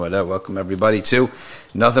What up? Welcome everybody to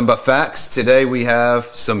Nothing But Facts. Today we have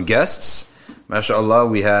some guests. MashaAllah,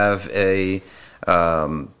 we have a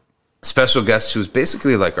special guest who's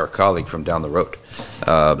basically like our colleague from down the road.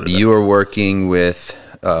 You are working with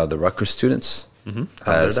the Rutgers students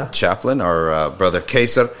as chaplain. Our brother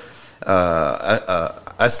Kaiser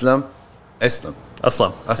Aslam.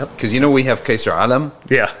 Because we have Kaiser Alam.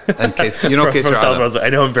 Yeah. And Kaiser Alam. I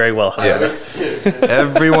know him very well. Yeah.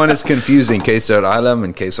 Everyone is confusing Kaiser Alam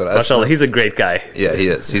and Kaiser Aslam. MashaAllah, he's a great guy. Yeah, he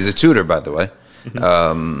is. He's a tutor, by the way.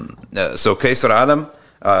 So Kaiser Alam,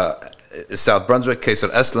 South Brunswick. Kaiser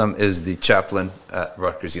Aslam is the chaplain at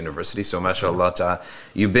Rutgers University. So MashaAllah ta'ala,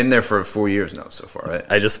 you've been there for 4 years now so far, right?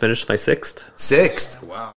 I just finished my sixth. Sixth?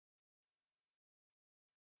 Wow.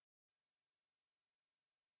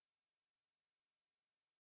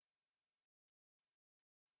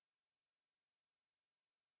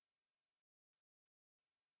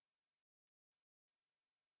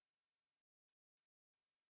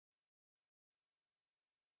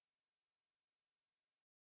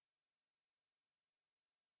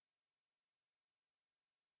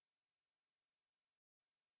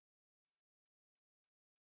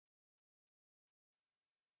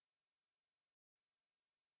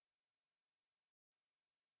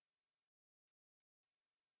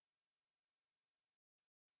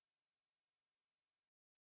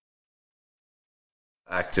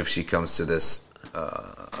 Active she comes to this.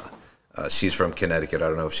 She's from Connecticut. I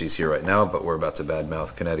don't know if she's here right now, but we're about to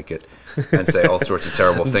badmouth Connecticut and say all sorts of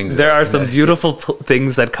terrible things. There are some beautiful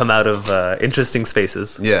things that come out of interesting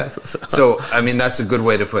spaces. Yeah. So I mean, that's a good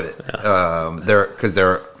way to put it.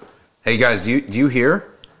 Yeah. Hey guys, do you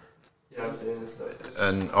hear? Yeah, I'm saying this stuff.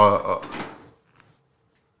 And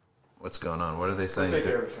what's going on? What are they saying?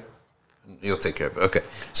 You'll take care of it. Okay.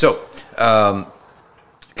 So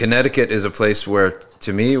Connecticut is a place where,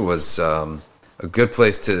 to me, was a good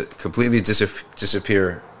place to completely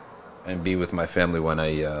disappear and be with my family when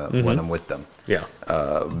I'm with them. Yeah.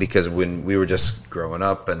 Because when we were just growing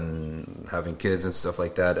up and having kids and stuff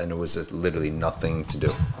like that, and it was just literally nothing to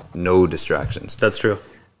do, no distractions. That's true.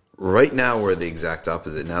 Right now, we're the exact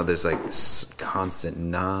opposite. Now there's like constant,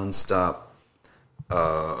 non-stop,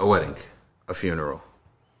 a wedding, a funeral,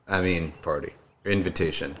 party.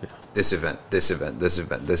 Invitation, this event.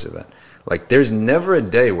 Like, there's never a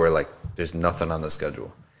day where like there's nothing on the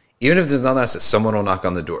schedule. Even if there's nothing, someone will knock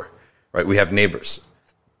on the door, right? We have neighbors.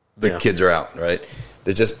 The kids are out, right?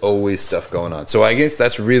 There's just always stuff going on. So I guess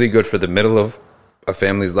that's really good for the middle of a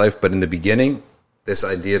family's life. But in the beginning, this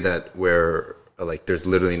idea that where like there's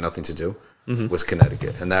literally nothing to do was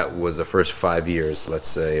Connecticut, and that was the first 5 years, let's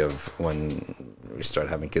say, of when we started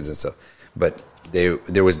having kids and stuff. But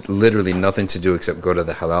there was literally nothing to do except go to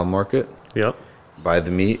the halal market, buy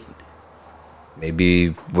the meat, maybe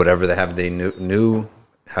whatever they knew,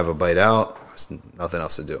 have a bite out. There's nothing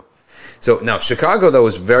else to do. So now Chicago, though,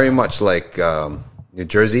 was very much like New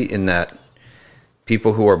Jersey in that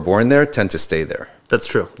people who are born there tend to stay there. That's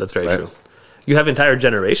true. That's very true. You have entire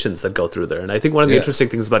generations that go through there. And I think one of the interesting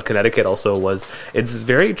things about Connecticut also was it's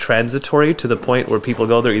very transitory to the point where people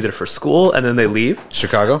go there either for school and then they leave.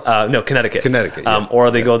 Chicago? No, Connecticut. Yeah.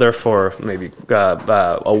 Or they go there for maybe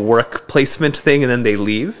a work placement thing and then they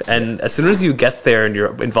leave. And as soon as you get there and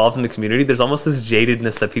you're involved in the community, there's almost this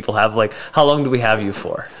jadedness that people have, like, how long do we have you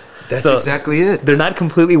for? That's exactly it. They're not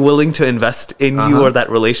completely willing to invest in you or that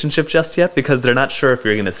relationship just yet because they're not sure if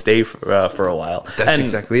you're going to stay for a while. That's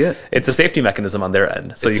exactly it. It's a safety mechanism on their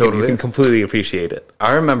end, so you can completely appreciate it.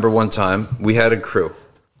 I remember one time we had a crew,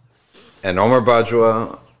 and Omar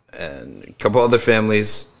Bajwa and a couple other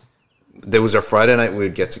families. There was our Friday night we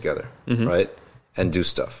would get together, right, and do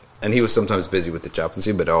stuff. And he was sometimes busy with the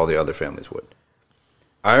chaplaincy, but all the other families would.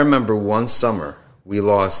 I remember one summer, we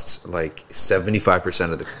lost like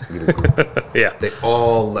 75% of the group. Yeah. They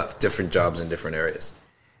all left different jobs in different areas.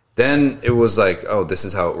 Then it was like, oh, this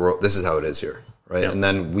is how it is here. Right. Yeah. And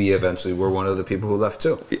then we eventually were one of the people who left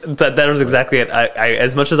too. That was exactly it. I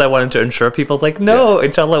as much as I wanted to ensure people, like, no,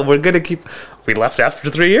 inshallah, we're going to keep. We left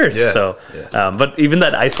after 3 years. Yeah. So, but even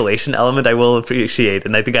that isolation element, I will appreciate.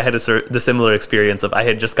 And I think I had the similar experience of I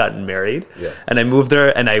had just gotten married, and I moved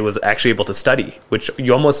there, and I was actually able to study, which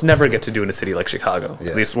you almost never get to do in a city like Chicago. Yeah.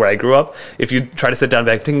 At least where I grew up, if you try to sit down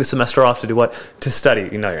back, taking a semester off to do what? To study.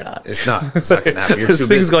 No, you're not. It's not going to happen. You're There's too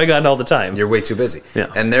things busy. going on all the time. You're way too busy.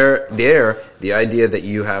 Yeah. And the idea that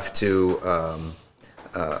you have to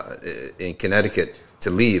in Connecticut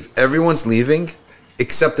to leave, everyone's leaving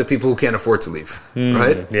except the people who can't afford to leave,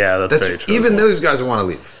 right? Yeah, that's very true. Even those guys want to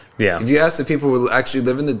leave. Yeah. If you ask the people who actually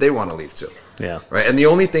live in it, they want to leave too. Yeah. Right. And the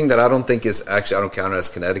only thing that I don't think is actually, I don't count it as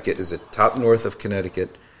Connecticut, is the top north of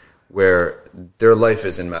Connecticut, where their life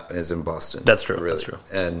is in Boston. That's true. Really. That's true.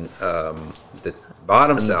 And the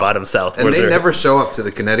bottom south, and they never show up to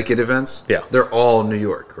the Connecticut events. Yeah, they're all New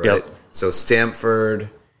York, right? Yep. So Stamford,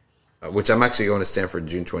 which I'm actually going to Stamford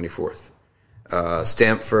June 24th.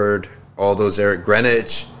 Stamford, all those areas,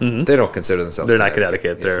 Greenwich, they don't consider themselves. They're not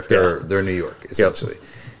Connecticut. They're New York essentially.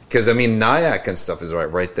 Because I mean, Nyack and stuff is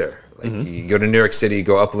right there. Like you go to New York City, you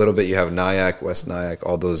go up a little bit, you have Nyack, West Nyack,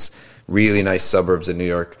 all those really nice suburbs in New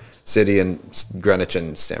York City, and Greenwich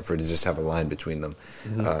and Stamford just have a line between them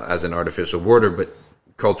as an artificial border, but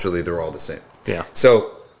culturally they're all the same. Yeah.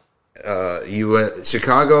 So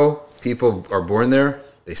Chicago, people are born there,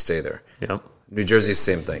 they stay there. Yep. New Jersey,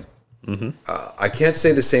 same thing. I can't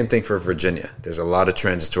say the same thing for Virginia. There's a lot of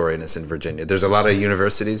transitoriness in Virginia. There's a lot of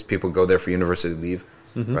universities. People go there for university leave,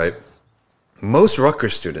 right? Most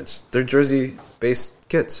Rutgers students, they're Jersey-based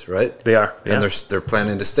kids, right? They are, and they're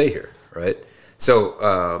planning to stay here, right?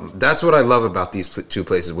 So that's what I love about these two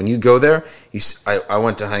places. When you go there, I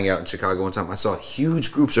went to hang out in Chicago one time. I saw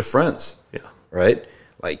huge groups of friends, right?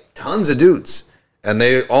 Like tons of dudes. And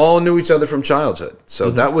they all knew each other from childhood.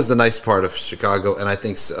 So that was the nice part of Chicago. And I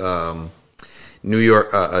think New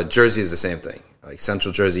York, Jersey is the same thing. Like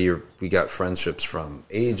Central Jersey, we got friendships from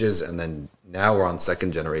ages, and then now we're on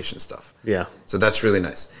second generation stuff. Yeah. So that's really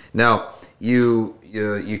nice. Now, you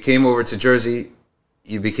came over to Jersey.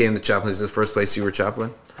 You became the chaplain. Is this the first place you were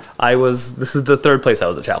chaplain? This is the third place I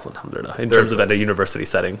was a chaplain, in terms of at a university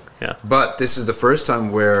setting. Yeah. But this is the first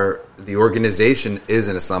time where the organization is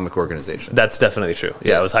an Islamic organization. That's definitely true.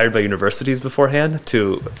 Yeah, I was hired by universities beforehand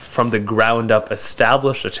to, from the ground up,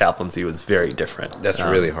 establish a chaplaincy was very different. That's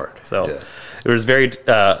really hard. So it was very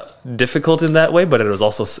difficult in that way, but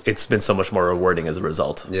it's been so much more rewarding as a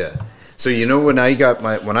result. Yeah. So when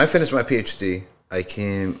I finished my PhD,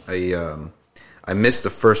 I missed the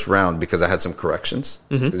first round because I had some corrections.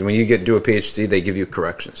 Because when you do a PhD, they give you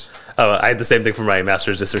corrections. Oh, I had the same thing for my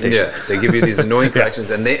master's dissertation. Yeah, they give you these annoying corrections,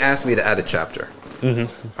 and they asked me to add a chapter.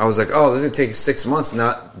 I was like, oh, this is going to take 6 months.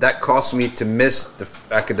 That cost me to miss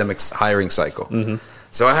the academic hiring cycle.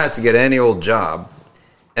 So I had to get any old job.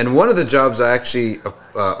 And one of the jobs I actually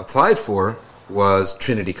applied for was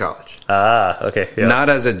Trinity College. Okay. Yeah. Not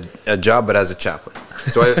as a job, but as a chaplain.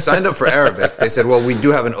 So I signed up for Arabic. They said, well, we do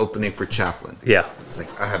have an opening for chaplain. Yeah. It's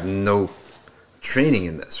like, I have no training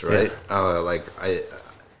in this, right? Yeah.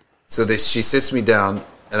 She sits me down,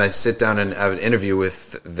 and I sit down and have an interview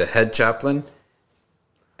with the head chaplain.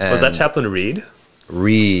 Was that Chaplain Reed?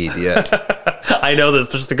 Reed, yeah. I know this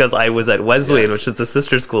just because I was at Wesleyan, which is the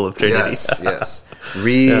sister school of Trinity. Yes.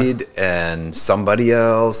 Reed and somebody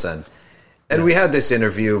else, and we had this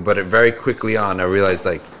interview, but very quickly on, I realized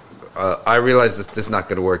this is not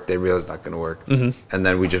going to work. They realized it's not going to work, and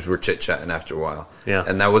then we just were chit chatting after a while. Yeah,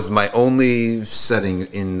 and that was my only setting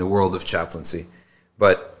in the world of chaplaincy.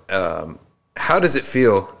 But how does it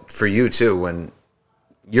feel for you too when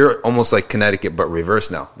you're almost like Connecticut but reverse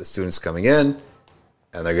now? The students coming in,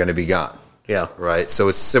 and they're going to be gone. Yeah, right. So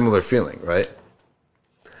it's similar feeling, right?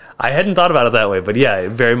 I hadn't thought about it that way, but yeah,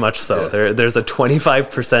 very much so. Yeah. There's a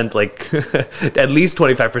 25%, at least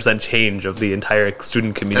 25% change of the entire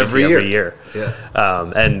student community every year. Yeah.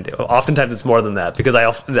 And oftentimes it's more than that, because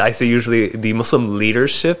I see usually the Muslim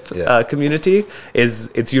leadership community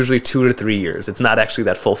it's usually 2 to 3 years. It's not actually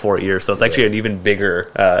that full 4 years, so it's actually an even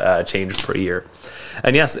bigger change per year.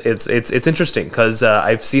 And yes, it's interesting because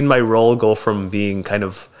I've seen my role go from being kind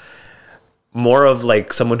of more of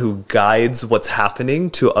like someone who guides what's happening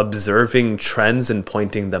to observing trends and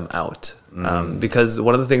pointing them out. Because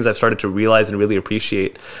one of the things I've started to realize and really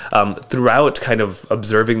appreciate throughout kind of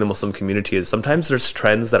observing the Muslim community is sometimes there's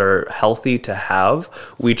trends that are healthy to have.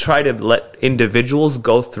 We try to let individuals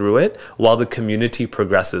go through it while the community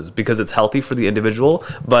progresses because it's healthy for the individual.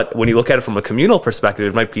 But when you look at it from a communal perspective,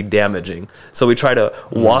 it might be damaging. So we try to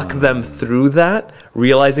walk them through that,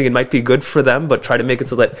 realizing it might be good for them, but try to make it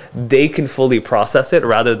so that they can fully process it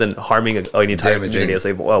rather than harming an entire community as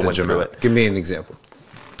they went through it. Give me an example.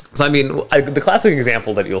 So, I mean, the classic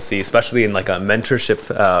example that you'll see, especially in like a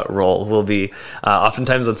mentorship role, will be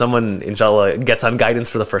oftentimes when someone, inshallah, gets on guidance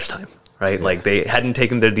for the first time, right? Yeah. Like they hadn't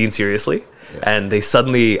taken their deen seriously, and they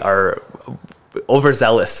suddenly are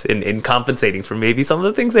overzealous in compensating for maybe some of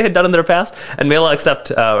the things they had done in their past, and may Allah accept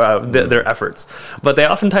their efforts. But they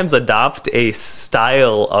oftentimes adopt a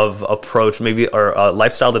style of approach, maybe, or a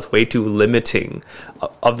lifestyle that's way too limiting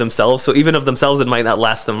of themselves. So even of themselves, it might not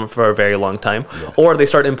last them for a very long time. Yeah. Or they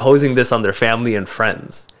start imposing this on their family and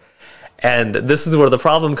friends. And this is where the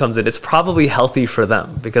problem comes in. It's probably healthy for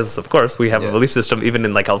them because, of course, we have a belief system, even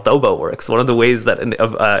in like how Tawbah works. One of the ways that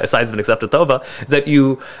aside from an accepted Tawbah is that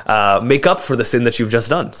you make up for the sin that you've just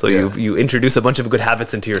done. So you introduce a bunch of good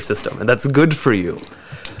habits into your system, and that's good for you.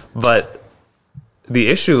 But the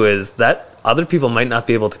issue is that other people might not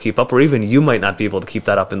be able to keep up, or even you might not be able to keep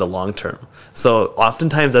that up in the long term. So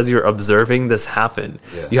oftentimes as you're observing this happen,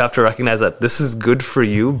 you have to recognize that this is good for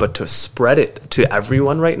you, but to spread it to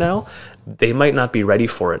everyone right now, they might not be ready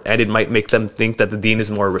for it. And it might make them think that the deen is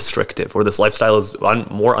more restrictive, or this lifestyle is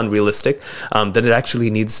more unrealistic than it actually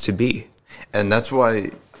needs to be. And that's why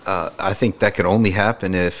I think that can only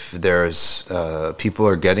happen if there's people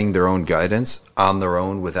are getting their own guidance on their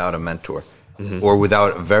own without a mentor. Or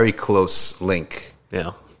without a very close link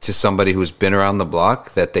to somebody who's been around the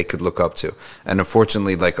block that they could look up to. And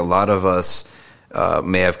unfortunately, like a lot of us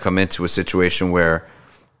may have come into a situation where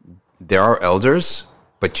there are elders,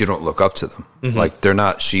 but you don't look up to them. Like they're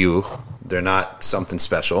not shiyuch, they're not something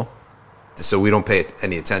special. So we don't pay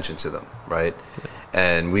any attention to them, right?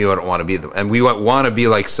 And we don't want to be them. And we want to be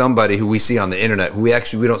like somebody who we see on the internet, who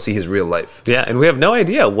we don't see his real life. Yeah, and we have no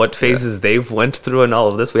idea what phases they've went through and all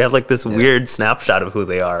of this. We have like this weird snapshot of who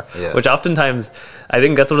they are, which oftentimes, I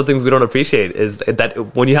think that's one of the things we don't appreciate, is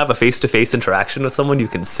that when you have a face-to-face interaction with someone you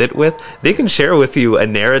can sit with, they can share with you a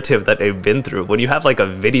narrative that they've been through. When you have like a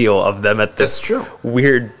video of them at this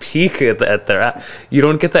weird peak at their, you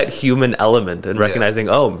don't get that human element and recognizing,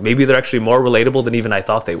 oh, maybe they're actually more relatable than even I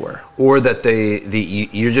thought they were. Or that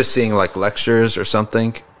you're just seeing like lectures or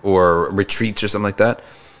something, or retreats or something like that.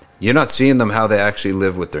 You're not seeing them how they actually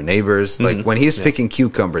live with their neighbors. Like when he's picking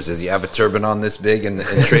cucumbers, does he have a turban on this big in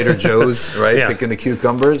Trader Joe's, right? Picking the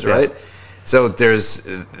cucumbers, right? So there's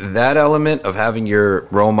that element of having your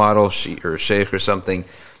role model or sheikh or something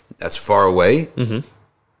that's far away.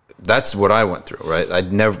 That's what I went through, right?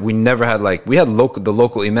 We never had we had the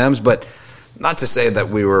local imams, but not to say that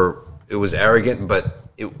it was arrogant, but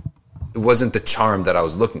it wasn't the charm that I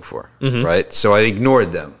was looking for, right? So I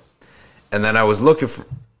ignored them. And then I was looking for,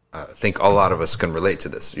 I think a lot of us can relate to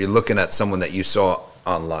this. You're looking at someone that you saw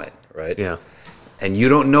online, right? Yeah. And you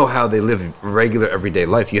don't know how they live regular everyday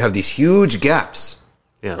life. You have these huge gaps,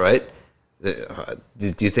 right?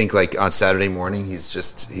 Do you think like on Saturday morning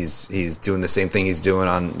he's doing the same thing he's doing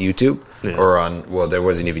on YouTube? Or there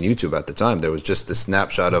wasn't even YouTube at the time. There was just the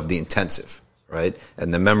snapshot of the intensive, right?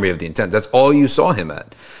 And the memory of the intent. That's all you saw him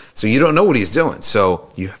at. So you don't know what he's doing. So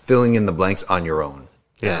you're filling in the blanks on your own.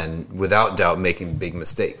 And without doubt making big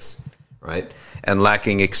mistakes, right? And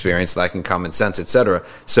lacking experience, lacking common sense, etc.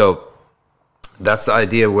 So that's the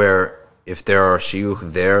idea where if there are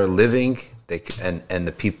shiyuch there living, and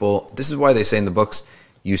the people, this is why they say in the books,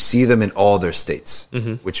 you see them in all their states,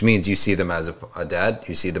 which means you see them as a dad,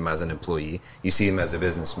 you see them as an employee, you see him as a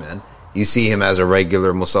businessman, you see him as a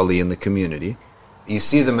regular musalli in the community. You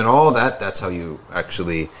see them in all that. That's how you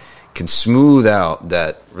actually can smooth out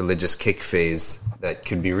that religious kick phase that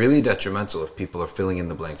could be really detrimental if people are filling in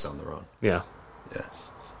the blanks on their own. Yeah.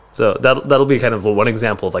 So that'll be kind of one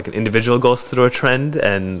example of like an individual goes through a trend,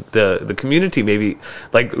 and the community maybe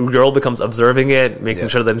like girl becomes observing it, making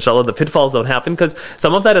sure that inshallah the pitfalls don't happen, because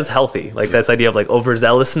some of that is healthy, like this idea of like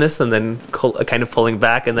overzealousness and then kind of pulling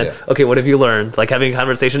back, and then okay, what have you learned? Like having a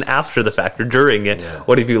conversation after the fact or during it.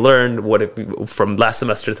 What have you learned? From last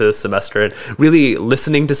semester to this semester, and really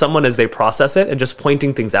listening to someone as they process it and just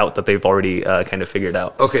pointing things out that they've already kind of figured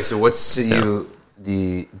out. Okay, so what's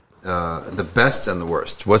the best and the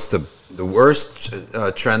worst? What's the worst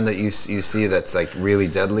trend that you see that's like really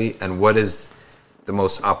deadly, and what is the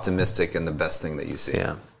most optimistic and the best thing that you see?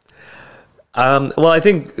 Well, I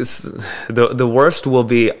think the worst will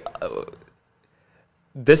be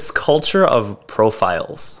this culture of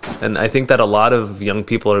profiles, and I think that a lot of young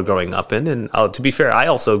people are growing up in, and to be fair, I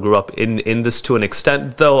also grew up in this to an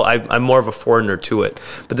extent, though I'm more of a foreigner to it.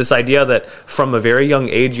 But this idea that from a very young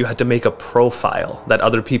age you had to make a profile that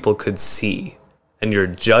other people could see, and you're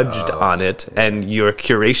judged on it, and your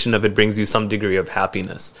curation of it brings you some degree of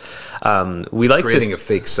happiness. We like creating a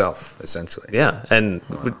fake self, essentially. Yeah, and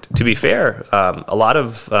to be fair, a lot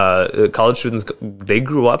of college students, they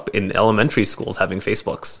grew up in elementary schools having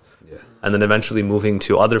Facebooks. And then eventually moving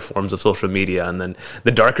to other forms of social media, and then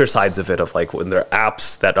the darker sides of it, of like when there are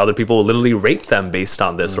apps that other people will literally rate them based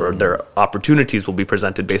on this, or their opportunities will be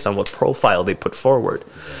presented based on what profile they put forward.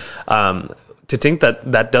 To think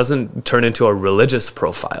that doesn't turn into a religious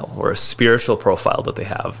profile or a spiritual profile that they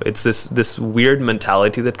have. It's this weird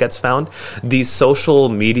mentality that gets found. These social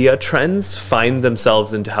media trends find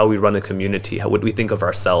themselves into how we run a community, how would we think of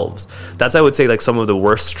ourselves. That's, I would say, like some of the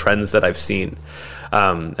worst trends that I've seen.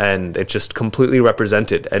 and it's just completely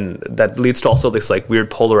represented, and that leads to also this like weird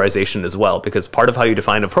polarization as well, because part of how you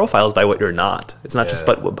define a profile is by what you're not. It's not just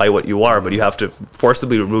by what you are, but you have to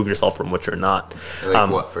forcibly remove yourself from what you're not. Like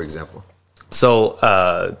what, for example? So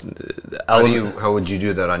how would you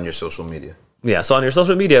do that on your social media? Yeah, so on your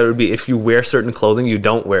social media, it would be if you wear certain clothing, you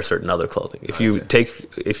don't wear certain other clothing.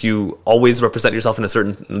 If you always represent yourself in a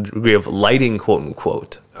certain degree of lighting, quote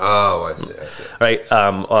unquote. Oh, I see. Right,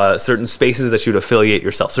 certain spaces that you'd affiliate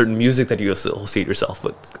yourself, certain music that you associate yourself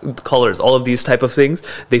with, colors, all of these type of things,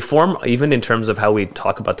 they form even in terms of how we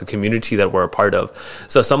talk about the community that we're a part of.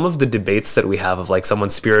 So some of the debates that we have of like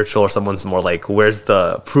someone's spiritual or someone's more like, where's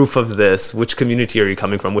the proof of this? Which community are you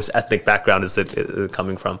coming from? Which ethnic background is it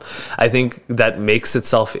coming from? I think that makes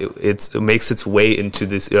it makes its way into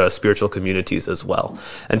these spiritual communities as well.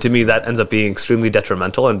 And to me, that ends up being extremely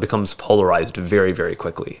detrimental and becomes polarized very, very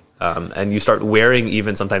quickly. And you start wearing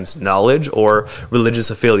even sometimes knowledge or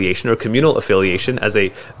religious affiliation or communal affiliation as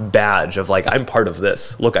a badge of like, I'm part of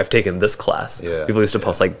this. Look, I've taken this class. People used to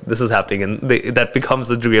post like, this is happening, and that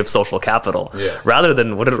becomes a degree of social capital rather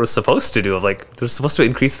than what it was supposed to do of like, they're supposed to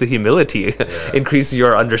increase the humility, increase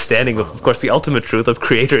your understanding of course, the ultimate truth of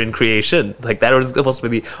creator and creation. Like that was supposed to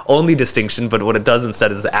be the only distinction, but what it does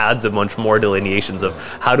instead is adds a bunch more delineations of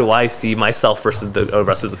how do I see myself versus the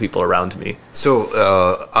rest of the people around me. So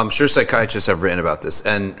I'm sure psychiatrists have written about this,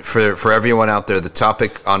 and for everyone out there, the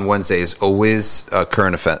topic on Wednesday is always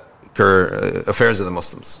current affairs of the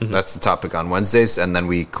Muslims. Mm-hmm. That's the topic on Wednesdays, and then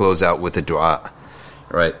we close out with a dua,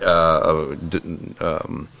 right?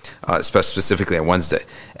 Specifically on Wednesday.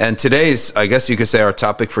 And today's, I guess you could say, our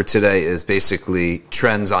topic for today is basically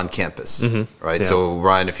trends on campus, right? Yeah. So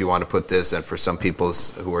Ryan, if you want to put this, and for some people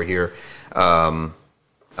who are here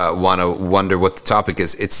want to wonder what the topic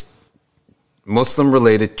is, it's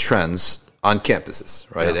Muslim-related trends on campuses,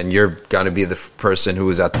 right? Yeah. And you're going to be the person who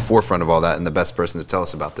is at the forefront of all that and the best person to tell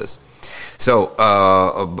us about this. So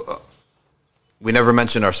we never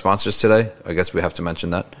mentioned our sponsors today. I guess we have to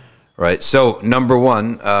mention that, right? So number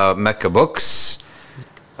one, Mecca Books.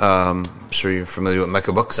 I'm sure you're familiar with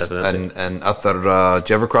Mecca Books. Definitely. And Athar.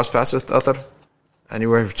 Do you ever cross paths with Athar?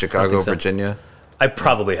 Anywhere? Chicago, so. Virginia? I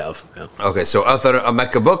probably have. Yeah. Okay, so Athar,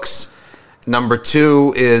 Mecca Books. Number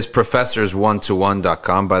two is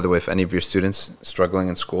professors1to1.com. By the way, if any of your students struggling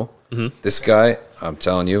in school, this guy, I'm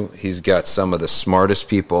telling you, he's got some of the smartest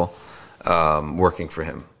people working for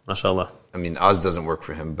him. MashaAllah. I mean, Oz doesn't work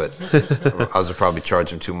for him, but Oz will probably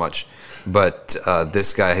charge him too much. But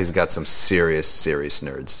this guy, he's got some serious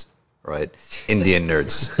nerds, right? Indian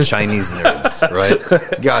nerds, Chinese nerds, right?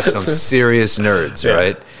 Got some serious nerds,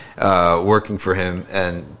 right? Working for him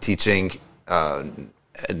and teaching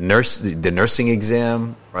the nursing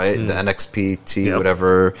exam, right? The NXPT,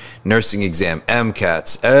 whatever, nursing exam,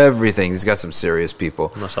 MCATs, everything. He's got some serious people.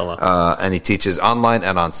 MashaAllah. And he teaches online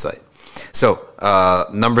and on site. So,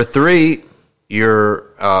 number three,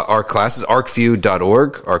 our classes,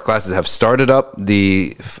 arcview.org. Our classes have started up.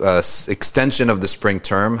 The extension of the spring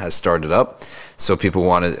term has started up. So people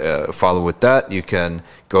want to follow with that. You can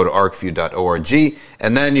go to arcview.org.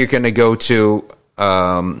 And then you're going to go to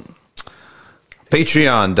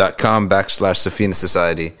patreon.com/Safina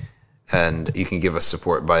Society, and you can give us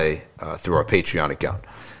support through our Patreon account.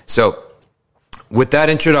 So with that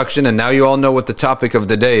introduction, and now you all know what the topic of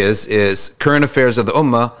the day is current affairs of the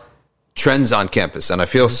Ummah, trends on campus. And I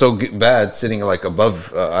feel so bad sitting like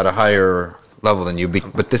above at a higher level than you,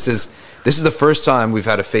 but this is the first time we've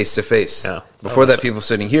had a face-to-face. Before that, people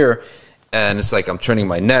sitting here, and it's like I'm turning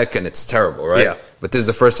my neck, and it's terrible, right? Yeah. But this is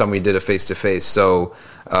the first time we did a face-to-face, so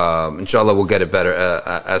inshallah we'll get it better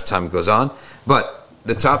as time goes on. But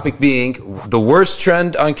the topic being the worst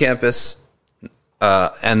trend on campus,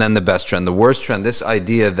 and then the best trend. The worst trend, this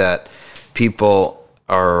idea that people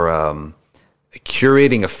are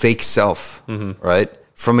curating a fake self, right,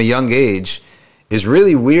 from a young age is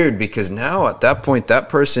really weird, because now at that point, that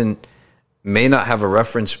person may not have a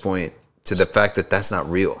reference point to the fact that that's not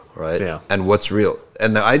real, right? Yeah. And what's real.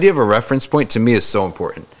 And the idea of a reference point to me is so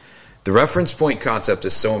important. The reference point concept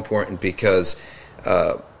is so important because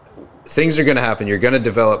things are going to happen. You're going to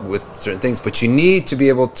develop with certain things, but you need to be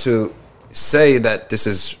able to say that this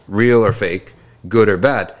is real or fake, good or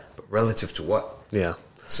bad, but relative to what? Yeah.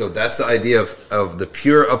 So that's the idea of the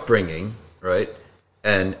pure upbringing, right?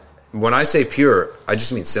 And when I say pure, I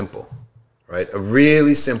just mean simple. Right, a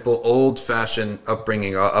really simple, old-fashioned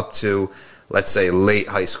upbringing up to, let's say, late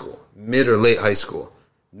high school, mid or late high school.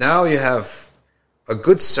 Now you have a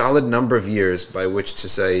good solid number of years by which to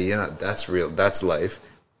say, that's real, that's life,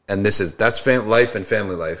 and that's life and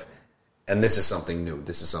family life, and this is something new,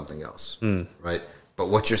 this is something else, right? But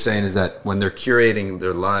what you're saying is that when they're curating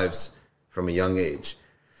their lives from a young age,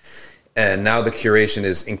 and now the curation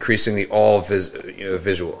is increasingly all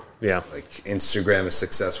visual. Yeah. Like Instagram is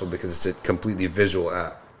successful because it's a completely visual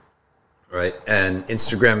app, right? And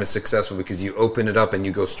Instagram is successful because you open it up and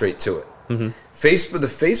you go straight to it. Mm-hmm. The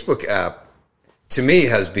Facebook app, to me,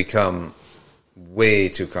 has become way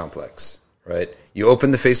too complex, right? You open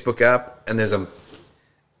the Facebook app and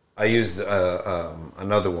I used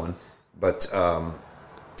another one, but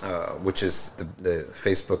which is the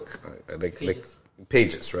Facebook,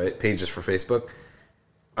 Pages, right? Pages for Facebook.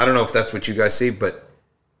 I don't know if that's what you guys see, but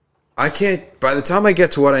I can't, by the time I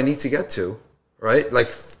get to what I need to get to, right? Like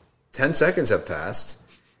 10 seconds have passed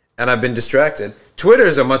and I've been distracted. Twitter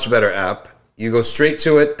is a much better app. You go straight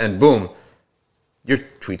to it and boom, your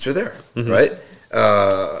tweets are there, right?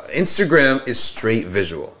 Instagram is straight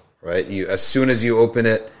visual, right? As soon as you open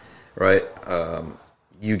it, right,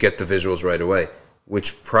 you get the visuals right away,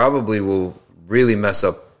 which probably will really mess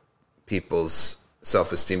up people's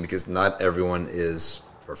self-esteem because not everyone is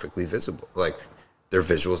perfectly visible. Like their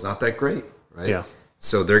visual is not that great, right? Yeah.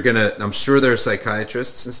 So I'm sure there are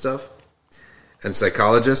psychiatrists and stuff, and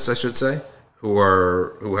psychologists, I should say, who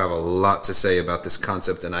have a lot to say about this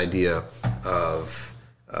concept and idea of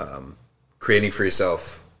creating for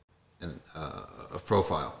yourself a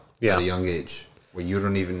profile at a young age where you're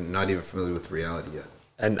not even familiar with reality yet.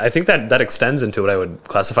 And I think that extends into what I would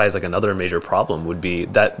classify as like another major problem would be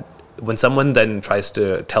that when someone then tries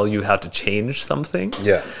to tell you how to change something,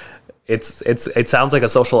 it sounds like a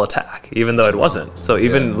social attack, even though it wasn't. So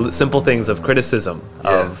even simple things of criticism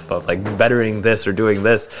of like bettering this or doing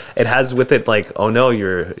this, it has with it like, oh no,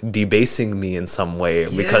 you're debasing me in some way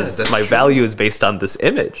because my value is based on this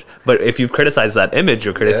image. But if you've criticized that image,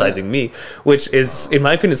 you're criticizing me, which is, in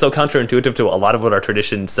my opinion, so counterintuitive to a lot of what our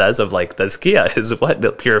tradition says of like tazkiyah is what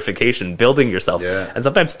the purification, building yourself, and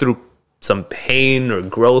sometimes through some pain or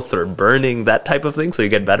growth or burning, that type of thing, so you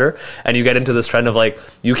get better. And you get into this trend of like,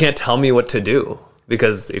 you can't tell me what to do,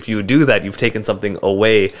 because if you do that, you've taken something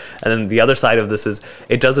away. And then the other side of this is,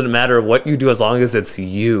 it doesn't matter what you do as long as it's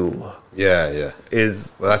you.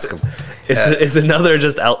 Is another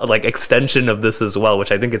just like extension of this as well,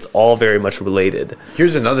 which I think it's all very much related.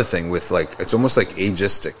 Here's another thing with like, it's almost like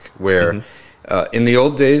ageistic, where in the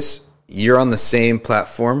old days, you're on the same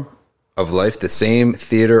platform of life, the same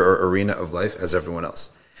theater or arena of life as everyone else.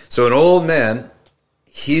 So an old man,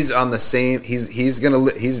 he's on the same, he's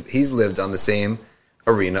lived on the same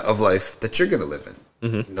arena of life that you're going to live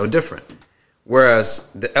in. No different. Whereas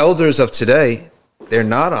the elders of today, they're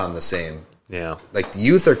not on the same. Like the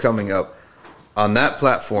youth are coming up on that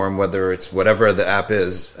platform, whether it's whatever the app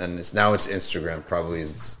is, and now it's Instagram probably,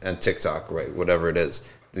 and TikTok, right? Whatever it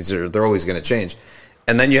is. They're always going to change.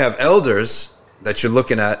 And then you have elders that you're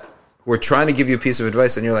looking at who are trying to give you a piece of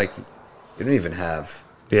advice, and you're like, you don't even have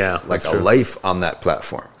like a life on that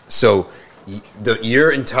platform. So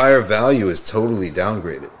your entire value is totally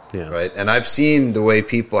downgraded, right? And I've seen the way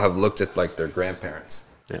people have looked at like their grandparents,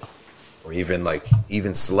 or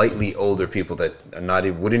even slightly older people that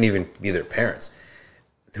are wouldn't even be their parents,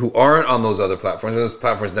 who aren't on those other platforms. And those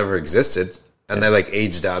platforms never existed, and they like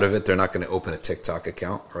aged out of it. They're not going to open a TikTok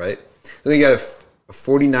account, right? So you got a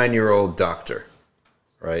 49-year-old doctor,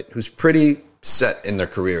 right, who's pretty set in their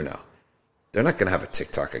career now. They're not going to have a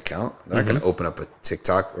TikTok account. They're not going to open up a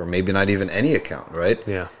TikTok, or maybe not even any account, right?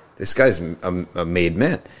 This guy's a made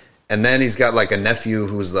man. And then he's got like a nephew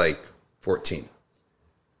who's like 14.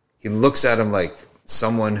 He looks at him like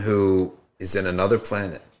someone who is in another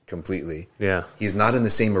planet completely. He's not in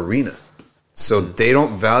the same arena. So they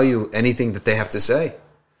don't value anything that they have to say.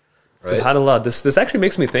 Right? SubhanAllah, this actually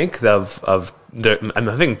makes me think of I'm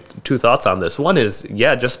having two thoughts on this. One is,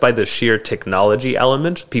 just by the sheer technology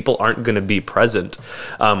element, people aren't going to be present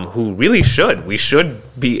who really should. We should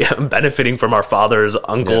be benefiting from our fathers,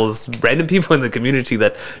 uncles, random people in the community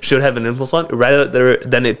that should have an influence on, rather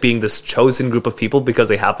than it being this chosen group of people because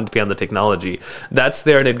they happen to be on the technology. That's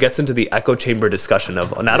there, and it gets into the echo chamber discussion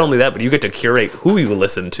of not only that, but you get to curate who you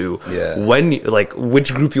listen to, when, like,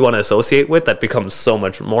 which group you want to associate with. That becomes so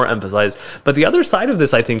much more emphasized. But the other side of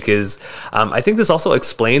this, I think, is I think this also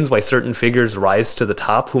explains why certain figures rise to the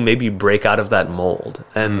top who maybe break out of that mold.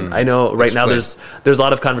 And I know right now there's a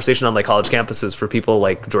lot of conversation on like college campuses for people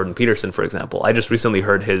like Jordan Peterson, for example. I just recently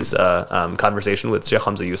heard his conversation with Sheikh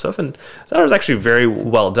Hamza Yusuf, and that was actually very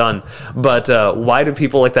well done. But why do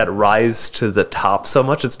people like that rise to the top so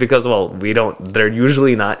much? It's because, they're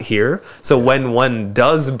usually not here. So when one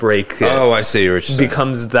does break it, I see what you're saying,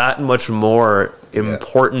 becomes that much more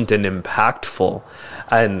important and impactful.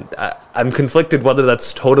 And I'm conflicted whether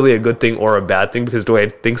that's totally a good thing or a bad thing, because do I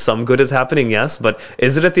think some good is happening? Yes. But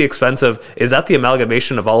is it at the expense of, is that the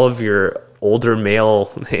amalgamation of all of your older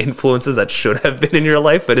male influences that should have been in your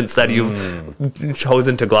life, but instead you've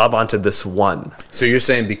chosen to glob onto this one? So you're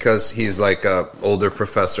saying because he's like a older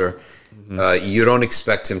professor, you don't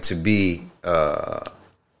expect him to be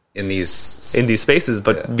in these spaces,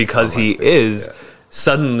 but because he is,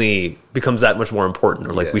 suddenly becomes that much more important,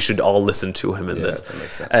 or like we should all listen to him in this. That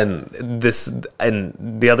makes sense.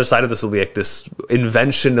 And the other side of this will be like this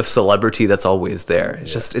invention of celebrity that's always there.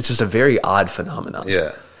 It's just a very odd phenomenon.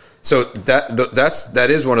 Yeah. So that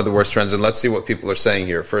is one of the worst trends, and let's see what people are saying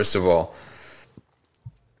here. First of all,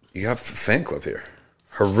 you have a fan club here.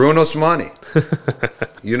 Haroon Osmani.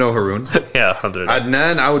 You know Haroon? Yeah, 100.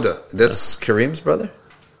 Adnan Auda. That's Kareem's brother?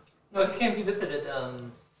 No, he came, he visited.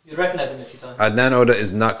 You'd recognize him if you saw him. Adnan Auda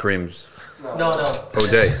is not Kareem's. No.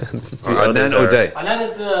 O'Day. Adnan O'Day. Adnan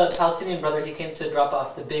is the Palestinian brother. He came to drop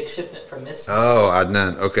off the big shipment from Misr. Oh,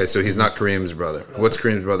 Adnan. Okay, so he's not Kareem's brother. What's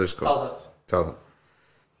Kareem's brother's called? Talha.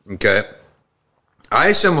 Okay.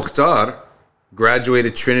 Aisha Mukhtar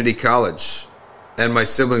graduated Trinity College, and my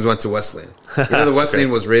siblings went to Wesleyan. You know, the Wesleyan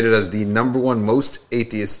was rated as the #1 most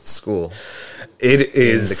atheist school. It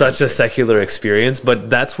is such a secular experience, but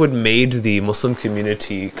that's what made the Muslim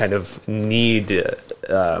community kind of need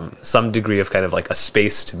some degree of kind of like a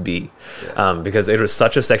space to be, because it was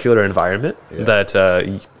such a secular environment that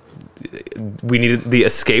we needed the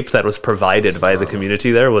escape that was provided by the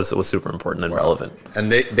community there was super important and relevant.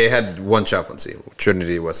 And they had one chaplaincy,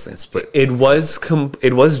 Trinity Wesleyan split. It was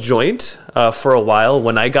joint for a while.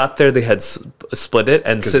 When I got there, they had split it,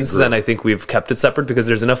 and since then, I think we've kept it separate because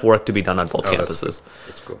there's enough work to be done on both campuses.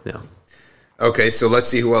 That's cool. Yeah. Okay, so let's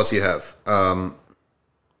see who else you have.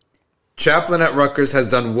 Chaplain at Rutgers has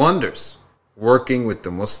done wonders working with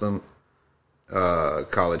the Muslim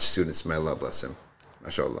college students. May Allah bless him.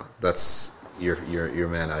 MashaAllah. That's your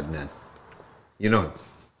man Adnan. You know him.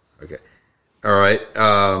 Okay. All right.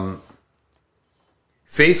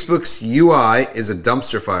 Facebook's UI is a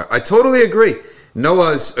dumpster fire. I totally agree.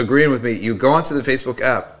 Noah's agreeing with me. You go onto the Facebook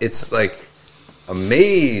app, it's like a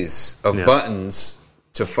maze of buttons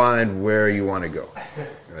to find where you want to go.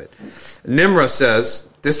 Right. Nimra says,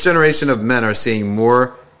 this generation of men are seeing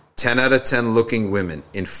more 10 out of 10 looking women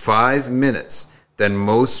in 5 minutes than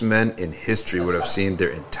most men in history would have seen their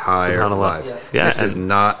entire lives. Yeah, this is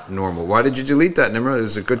not normal. Why did you delete that, Nimra? It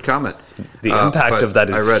was a good comment. The impact of that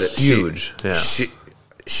is I read it. Huge.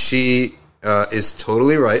 She is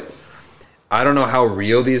totally right. I don't know how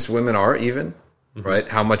real these women are even, right?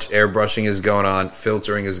 How much airbrushing is going on,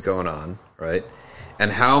 filtering is going on, right?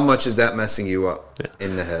 And how much is that messing you up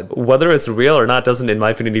in the head? Whether it's real or not doesn't, in my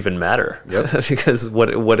opinion, even matter. Yep. Because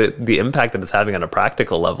the impact that it's having on a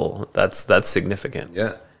practical level, that's significant.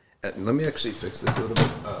 Yeah. Let me actually fix this a little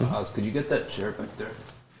bit. Oz, could you get that chair back there?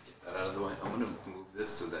 Get that out of the way. I want to move this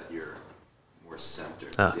so that you're more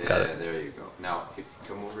centered. Got it. There you go. Now, if you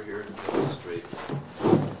come over here and go straight,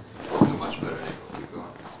 it's a much better angle. Keep going.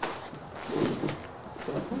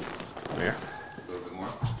 Here. A little bit more.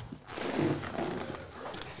 Perfect.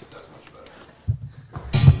 That's much better.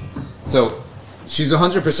 So, she's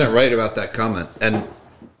 100% right about that comment. And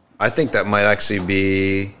I think that might actually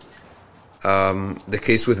be the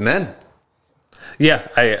case with men. Yeah.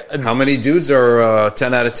 How many dudes are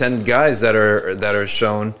 10 out of 10 guys that are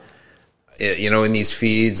shown, in these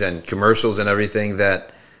feeds and commercials and everything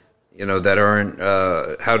that aren't,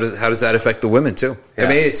 how does that affect the women too? Yeah. I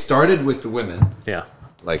mean, it started with the women. Yeah.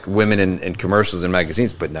 Like women in commercials and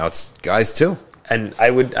magazines, but now it's guys too. And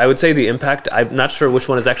I would say the impact, I'm not sure which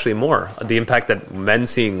one is actually more. The impact that men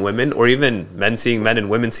seeing women, or even men seeing men and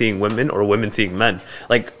women seeing women, or women seeing men.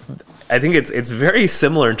 Like, I think it's very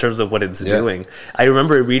similar in terms of what it's doing. I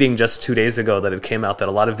remember reading just 2 days ago that it came out that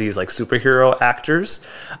a lot of these like superhero actors,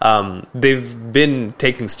 they've been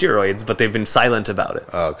taking steroids, but they've been silent about it.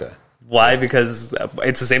 Oh, okay. Why? Because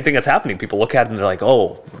it's the same thing that's happening. People look at it and they're like,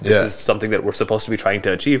 oh, this is something that we're supposed to be trying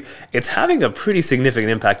to achieve. It's having a pretty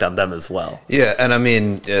significant impact on them as well. Yeah, and I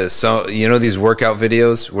mean, so these workout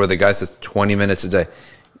videos where the guy says 20 minutes a day.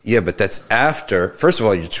 Yeah, but that's after, first of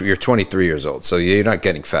all, you're 23 years old, so you're not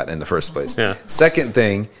getting fat in the first place. Yeah. Second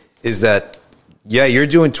thing is that, you're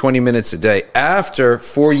doing 20 minutes a day after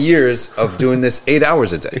 4 years of doing this 8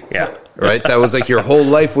 hours a day. Yeah. Right? That was like your whole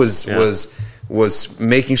life was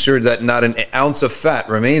making sure that not an ounce of fat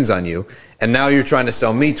remains on you, and now you're trying to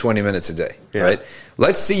sell me 20 minutes a day, right?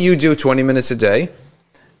 Let's see you do 20 minutes a day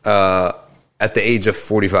at the age of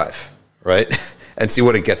 45, right? And see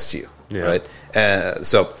what it gets to you, right?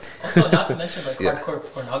 Also, not to mention, like, hardcore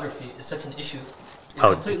pornography is such an issue It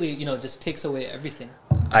completely, just takes away everything.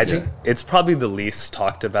 I think it's probably the least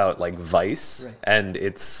talked about, like, vice, and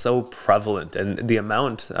it's so prevalent. And the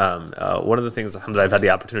amount, one of the things that I've had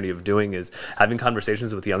the opportunity of doing is having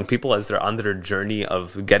conversations with young people as they're on their journey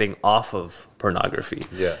of getting off of pornography.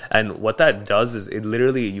 Yeah. And what that does is it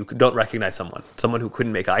literally, you don't recognize someone who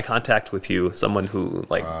couldn't make eye contact with you, someone who,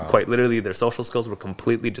 like, quite literally their social skills were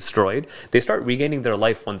completely destroyed. They start regaining their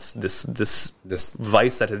life once this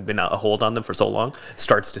vice that had been a hold on them for so long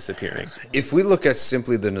starts disappearing. If we look at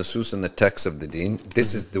simply the nusus and the text of the deen,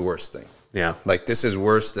 this is the worst thing. Yeah. Like, this is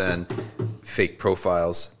worse than fake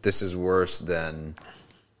profiles. This is worse than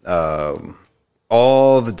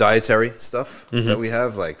all the dietary stuff that we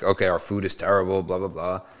have. Like, okay, our food is terrible, blah, blah,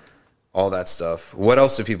 blah. All that stuff. What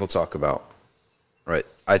else do people talk about? Right.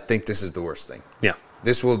 I think this is the worst thing. Yeah.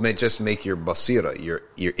 This will just make your basira,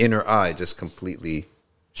 your inner eye, just completely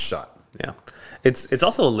shut. Yeah. It's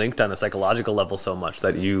also linked on a psychological level so much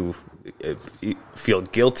that you feel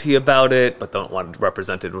guilty about it, but don't want to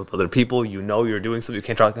represent it with other people. You're doing something. You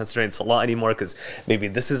can't try to concentrate in salah anymore because maybe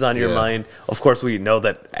this is on your mind. Of course, we know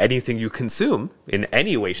that anything you consume in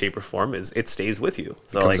any way, shape, or form it stays with you.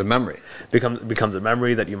 So, becomes a memory. Becomes a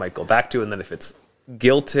memory that you might go back to, and then if it's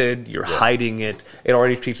guilted, you're hiding it. It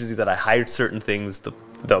already teaches you that I hide certain things.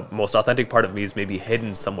 The most authentic part of me is maybe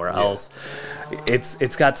hidden somewhere else.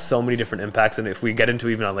 It's got so many different impacts, and if we get into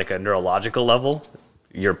even on like a neurological level,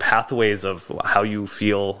 your pathways of how you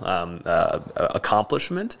feel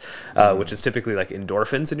accomplishment, which is typically like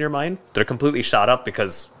endorphins in your mind, they're completely shot up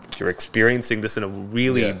because you're experiencing this in a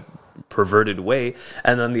really perverted way.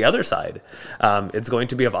 And on the other side, it's going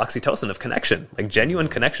to be of oxytocin, of connection, like genuine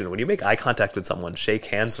connection. When you make eye contact with someone, shake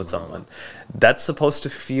hands with someone, that's supposed to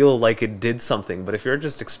feel like it did something. But if you're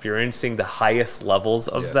just experiencing the highest levels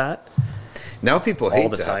of that, now people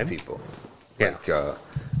hate to have people. Like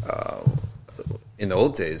in the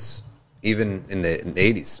old days, even in the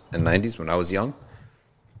 80s and 90s when I was young,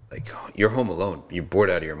 like, you're home alone, you're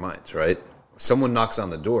bored out of your mind, right? Someone knocks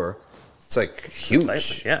on the door, it's like huge.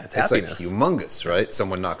 It's happiness. It's like humongous, right?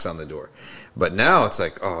 Someone knocks on the door. But now it's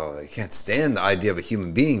like, I can't stand the idea of a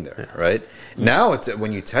human being there, right? Now it's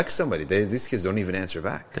when you text somebody, these kids don't even answer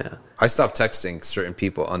back. I stopped texting certain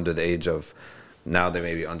people under the age of, now they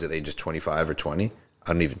may be under the age of 25 or 20.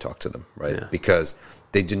 I don't even talk to them, right? Because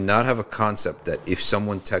they do not have a concept that if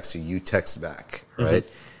someone texts you, you text back, right?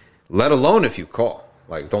 Let alone if you call.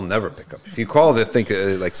 Like, they'll never pick up. If you call, they think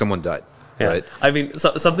like someone died. Right. I mean,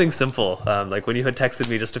 something simple, like when you had texted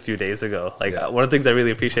me just a few days ago, like one of the things I really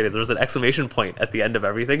appreciated, there was an exclamation point at the end of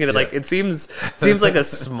everything, and it seems like a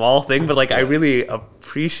small thing, but like I really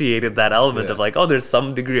appreciated that element of like, there's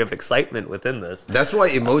some degree of excitement within this. That's why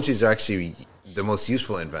emojis are actually the most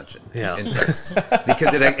useful invention in text,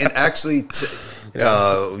 because it actually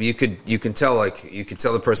you can tell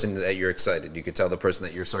the person that you're excited, you could tell the person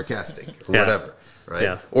that you're sarcastic or whatever. Right.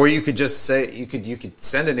 Yeah. Or you could just say you could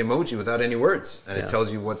send an emoji without any words, and it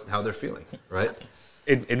tells you how they're feeling. Right.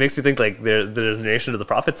 It makes me think like there's a narration of the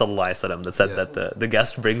Prophet ﷺ that said that the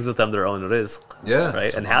guest brings with them their own rizq. Yeah.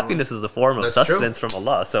 Right. And happiness is a form of sustenance from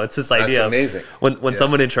Allah. So it's this idea of when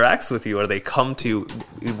someone interacts with you or they come to,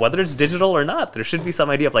 whether it's digital or not, there should be some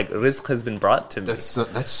idea of like rizq has been brought to me.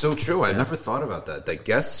 That's so true. I never thought about that. That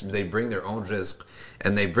guests, they bring their own rizq,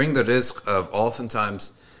 and they bring the rizq of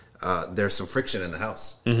oftentimes. There's some friction in the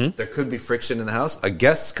house. There could be friction in the house. A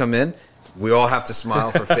guest come in, we all have to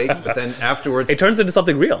smile for fake, but then afterwards it turns into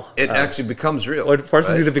something real. It actually becomes real. Or it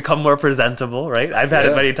forces you to become more presentable, right? I've had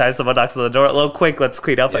it many times. Someone knocks on the door, quick, let's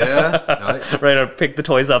clean up. Right, or pick the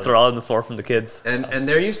toys up. They're all on the floor from the kids. And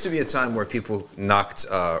there used to be a time where people knocked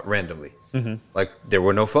randomly. Like, there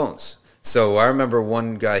were no phones. So I remember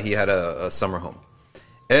one guy, he had a summer home.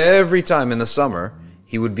 Every time in the summer,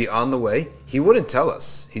 he would be on the way. He wouldn't tell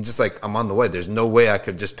us. He's just like, I'm on the way. There's no way I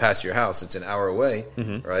could just pass your house. It's an hour away,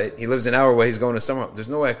 right? He lives an hour away. He's going to summer. There's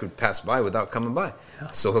no way I could pass by without coming by.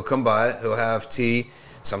 So he'll come by. He'll have tea.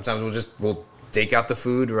 Sometimes we'll take out the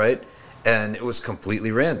food, right? And it was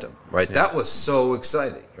completely random, right? That was so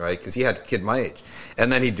exciting, right? Because he had a kid my age.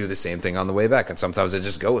 And then he'd do the same thing on the way back. And sometimes I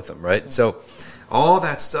just go with him, right? So all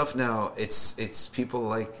that stuff now, it's people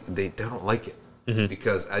like, they don't like it.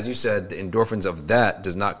 Because, as you said, the endorphins of that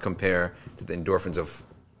does not compare to the endorphins of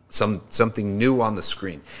something new on the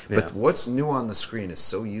screen. But what's new on the screen is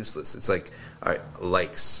so useless. It's like, all right,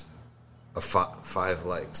 likes, 5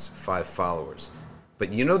 likes, 5 followers.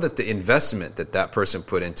 But you know that the investment that person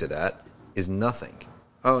put into that is nothing.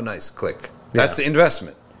 Oh, nice, click. That's the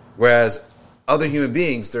investment. Whereas other human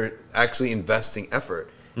beings, they're actually investing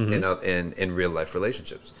effort in real life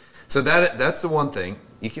relationships. So that's the one thing.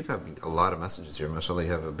 You keep having a lot of messages here. Mashallah,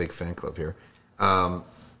 you have a big fan club here.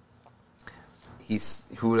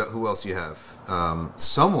 Who else you have?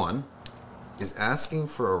 Someone is asking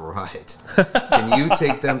for a ride. Can you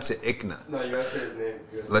take them to ICNA? No, you gotta say his name.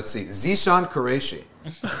 Let's see. Zishan Qureshi.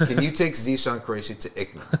 Can you take Zishan Qureshi to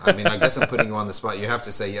ICNA? I mean, I guess I'm putting you on the spot. You have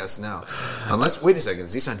to say yes now. Wait a second.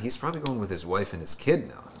 Zishan, he's probably going with his wife and his kid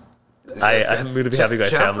now. I'm going to be having my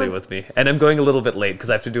family with me. And I'm going a little bit late because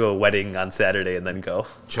I have to do a wedding on Saturday and then go.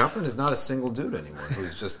 Chaplain is not a single dude anymore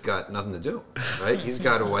who's just got nothing to do, right? He's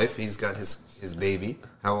got a wife. He's got his baby.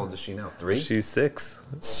 How old is she now? 3? She's 6.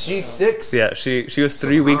 She's 6? Yeah, she was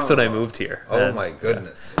 3 weeks when I moved here. Oh, my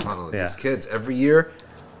goodness. These kids, every year,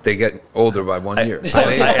 they get older by 1 year. It's I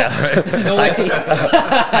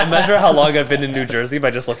measure how long I've been in New Jersey by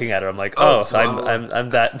just looking at her. I'm like, I'm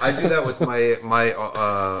that. I do that with my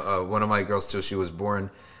one of my girls too. She was born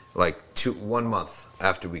like 1 month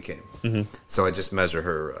after we came, so I just measure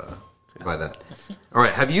her by that. All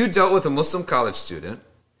right. Have you dealt with a Muslim college student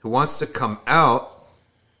who wants to come out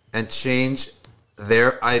and change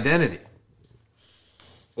their identity,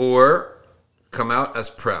 or come out as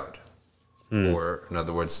proud? Or, in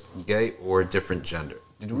other words, gay or different gender?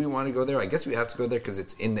 Did we want to go there? I guess we have to go there because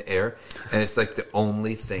it's in the air, and it's like the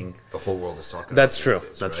only thing the whole world is talking about. That's true.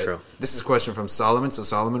 Days, That's right? true. This is a question from Solomon. So,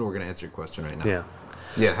 Solomon, we're going to answer your question right now. Yeah.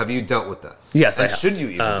 Yeah. Have you dealt with that? Yes, and I have. should you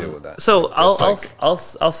even deal with that? So I'll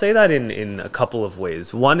say that in a couple of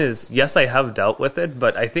ways. One is, yes, I have dealt with it,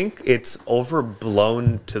 but I think it's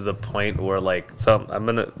overblown to the point where, so I'm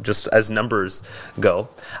gonna just, as numbers go,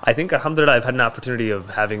 I think alhamdulillah I've had an opportunity of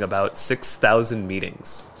having about 6,000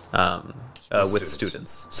 meetings with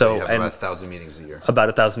students. So you have about 1,000 meetings a year. About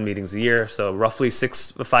 1,000 meetings a year, so roughly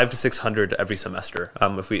 500 to 600 every semester.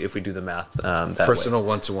 If we do the math, that personal way.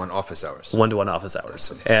 one-to-one office hours. One-to-one office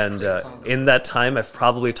hours, and in that time, I've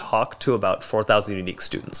probably talked to about 4,000 unique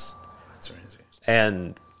students. That's crazy.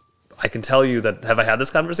 And I can tell you that, have I had this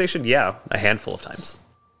conversation? Yeah, a handful of times.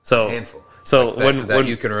 So a handful. So when when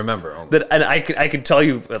you can remember, and I can tell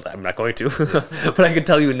you, I'm not going to, but I can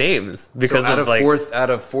tell you names because out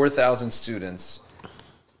of 4,000 students,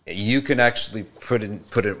 you can actually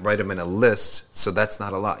write them in a list. So that's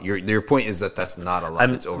not a lot. Your point is that that's not a lot.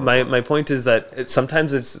 It's overblown. My point is that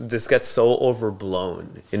sometimes this gets so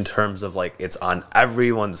overblown in terms of it's on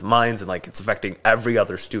everyone's minds and it's affecting every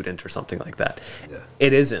other student or something like that. Yeah.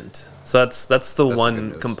 It isn't. So that's the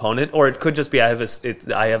one component, or it could just be I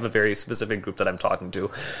have a very specific group that I'm talking to.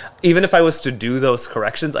 Even if I was to do those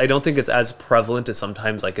corrections, I don't think it's as prevalent as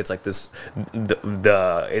sometimes it's like this.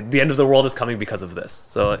 The end of the world is coming because of this.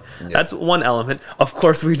 So that's one element. Of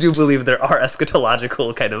course, we do believe there are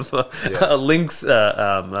eschatological kind of links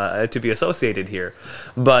to be associated here,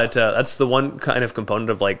 but that's the one kind of component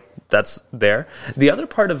of that's there. The other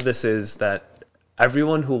part of this is that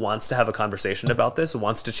everyone who wants to have a conversation about this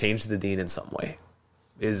wants to change the deen in some way.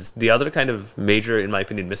 Is the other kind of major, in my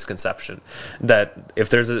opinion, misconception that if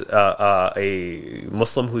there's a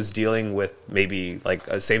Muslim who's dealing with maybe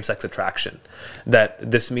a same-sex attraction,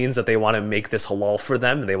 that this means that they want to make this halal for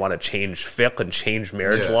them, and they want to change fiqh and change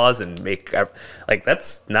marriage laws and make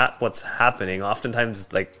that's not what's happening.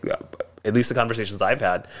 Oftentimes, at least the conversations I've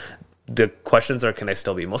had, the questions are: can I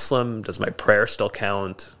still be Muslim? Does my prayer still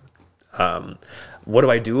count? What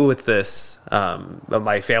do I do with this?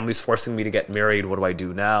 My family's forcing me to get married. What do I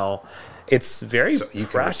do now? It's very so you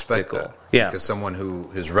practical. Can respect that, because someone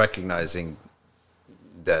who is recognizing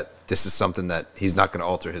that this is something that he's not going to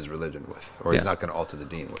alter his religion with, or he's not going to alter the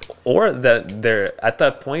deen with. Or that they're at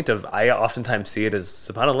that point of, I oftentimes see it as,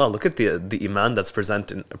 subhanAllah, look at the iman that's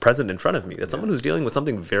present in front of me. That's someone who's dealing with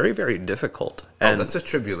something very, very difficult. And that's a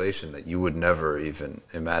tribulation that you would never even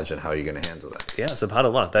imagine how you're going to handle that. Yeah,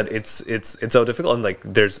 subhanAllah, that it's so difficult, and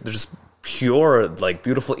there's just pure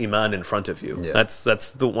beautiful iman in front of you. That's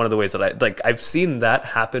one of the ways that I've seen that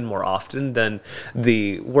happen more often than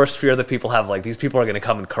the worst fear that people have, these people are going to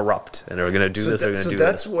come and corrupt and are going to do this, they're going to do that.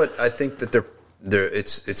 So that's what I think that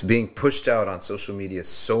it's being pushed out on social media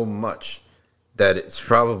so much that it's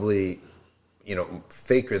probably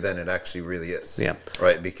faker than it actually really is.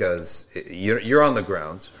 Right, because you're on the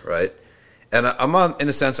ground, right? And I'm in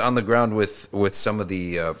a sense on the ground with some of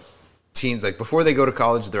the teens, before they go to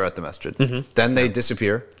college, they're at the masjid. Then they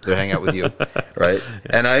disappear. They hang out with you, right?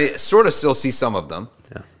 And I sort of still see some of them.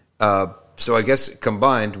 So I guess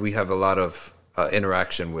combined, we have a lot of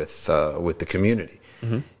interaction with the community.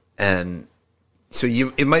 And so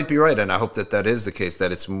it might be right, and I hope that is the case,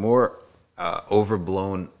 that it's more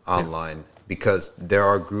overblown online because there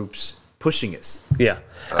are groups pushing us. Yeah.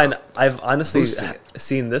 And I've honestly boosting it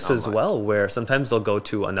seen this as online. well, where sometimes they'll go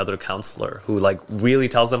to another counselor who like really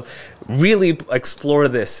tells them, really explore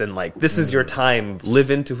this and like, this is your time, live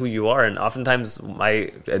into who you are. And oftentimes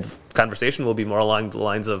my conversation will be more along the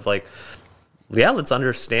lines of like, yeah, let's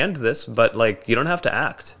understand this, but like, you don't have to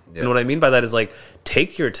act. Yeah. And what I mean by that is like,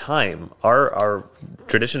 take your time. Our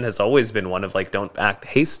tradition has always been one of like, don't act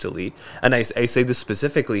hastily. And I say this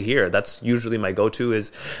specifically here. That's usually my go-to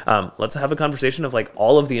is, let's have a conversation of like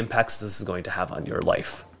all of the impacts this is going to have on your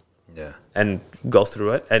life. Yeah. And go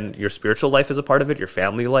through it. And your spiritual life is a part of it, your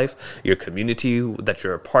family life, your community that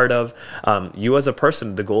you're a part of, you as a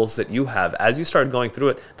person, the goals that you have. As you start going through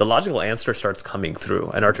it, the logical answer starts coming through.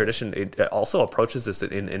 And our tradition, it also approaches this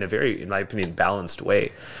in a very, in my opinion, balanced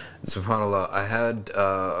way. SubhanAllah, I had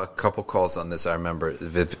a couple calls on this, I remember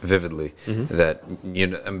vividly, that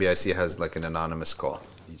MBIC has like an anonymous call.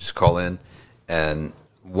 You just call in, and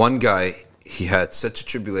one guy, he had such a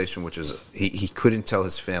tribulation, which was he couldn't tell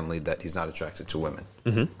his family that he's not attracted to women,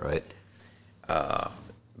 right?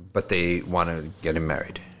 But they wanted to get him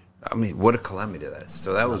married. I mean, what a calamity that is.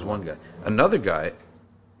 So that was one guy. Another guy,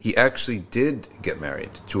 he actually did get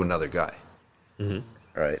married to another guy,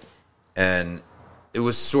 right? And it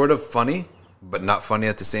was sort of funny, but not funny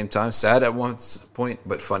at the same time. Sad at one point,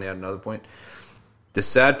 but funny at another point. The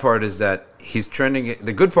sad part is that he's turning.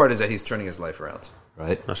 The good part is that he's turning his life around.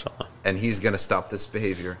 Right? MashaAllah. And he's going to stop this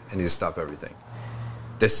behavior and he's stop everything.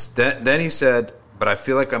 Then he said, but I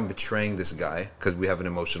feel like I'm betraying this guy because we have an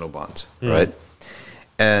emotional bond, right?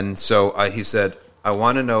 And so he said, I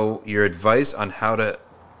want to know your advice on how do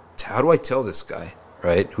I tell this guy,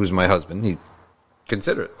 right, who's my husband? He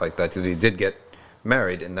consider it like that. He did get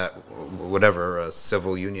married in that whatever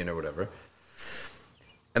civil union or whatever.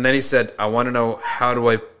 And then he said, I want to know, how do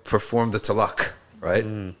I perform the talaq? Right?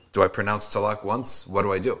 Do I pronounce talaq once? What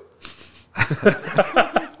do I do?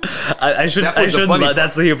 I shouldn't.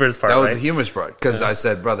 That's the humorous part. That was right? the humorous part because I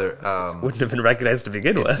said, brother, wouldn't have been recognized to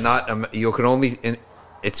begin it's with. not. You can only.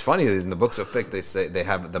 It's funny in the books of fiqh they say they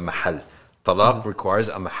have the mahal. Talaq requires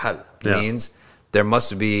a mahal. Means there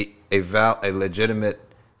must be a legitimate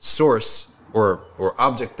source or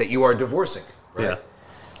object that you are divorcing. Right. Yeah.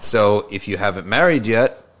 So if you haven't married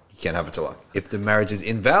yet, you can't have a talaq. If the marriage is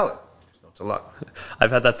invalid. Talaq. I've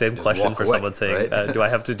had that same Just question for away, someone saying, right? do I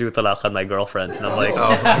have to do talaq on my girlfriend? And I'm like,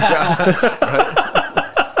 oh my gosh.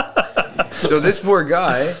 Right? So this poor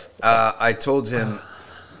guy, I told him,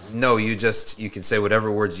 no, you can say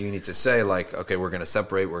whatever words you need to say, like, okay, we're going to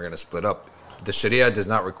separate, we're going to split up. The Sharia does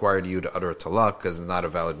not require you to utter a talaq because it's not a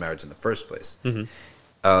valid marriage in the first place.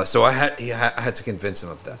 So I had to convince him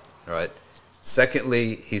of that. All right.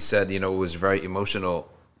 Secondly, he said, it was a very emotional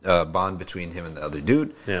bond between him and the other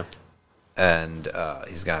dude. Yeah. And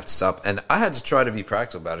he's gonna have to stop. And I had to try to be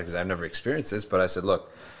practical about it because I've never experienced this. But I said, look,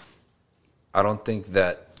 I don't think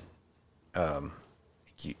that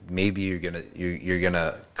maybe you're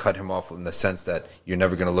gonna cut him off in the sense that you're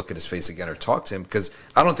never gonna look at his face again or talk to him, because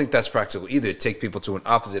I don't think that's practical either. Take people to an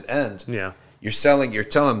opposite end. Yeah, you're telling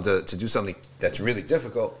him to do something that's really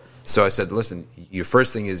difficult. So I said, listen, your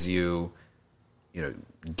first thing is you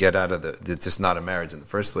get out of it's not a marriage in the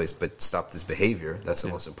first place, but stop this behavior. That's the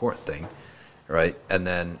most important thing, right? And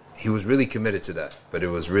then he was really committed to that, but it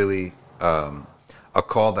was really a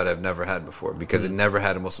call that I've never had before, because it never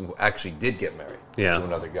had a Muslim who actually did get married to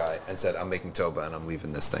another guy and said, I'm making tawbah and I'm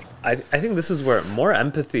leaving this thing. I think this is where more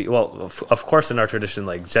empathy, well, of course in our tradition,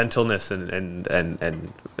 like gentleness and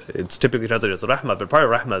it's typically translated as rahmah, but part of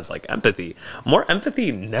rahmah is like empathy. More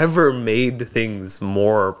empathy never made things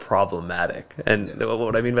more problematic. And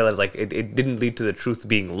what I mean by that is like it didn't lead to the truth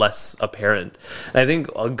being less apparent. And I think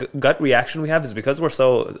a gut reaction we have is because we're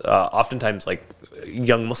so oftentimes like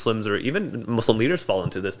young Muslims or even Muslim leaders fall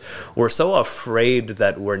into this, we're so afraid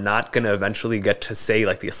that we're not going to eventually get to say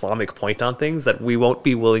like the Islamic point on things that we won't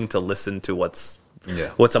be willing to listen to what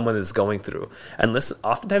someone is going through. And listen,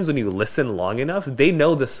 oftentimes when you listen long enough, they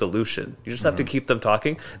know the solution. You just have to keep them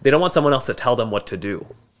talking. They don't want someone else to tell them what to do.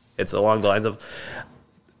 It's along the lines of,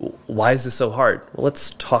 why is this so hard? Well,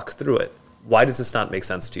 let's talk through it. Why does this not make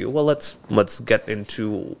sense to you? Well, let's get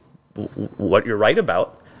into what you're right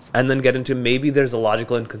about, and then get into maybe there's a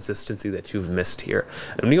logical inconsistency that you've missed here.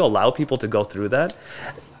 And when you allow people to go through that,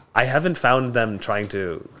 I haven't found them trying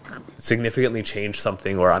to significantly change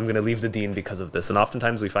something, or I'm going to leave the deen because of this. And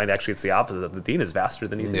oftentimes we find actually it's the opposite, that the deen is vaster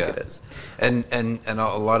than you think it is. And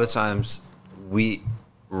a lot of times we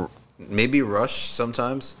maybe rush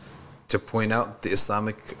sometimes to point out the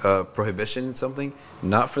Islamic prohibition in something,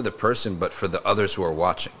 not for the person, but for the others who are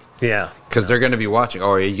watching. Yeah. Because they're going to be watching.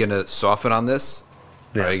 Oh, are you going to soften on this?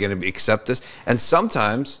 Yeah. Are you going to accept this? And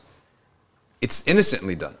sometimes it's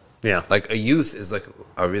innocently done. Yeah. Like a youth is like,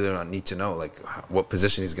 I really don't need to know like what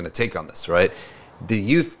position he's going to take on this, right? The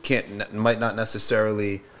youth might not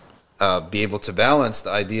necessarily be able to balance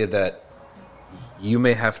the idea that you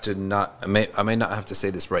may have to I may not have to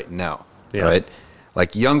say this right now, right?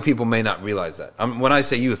 Like young people may not realize that. When I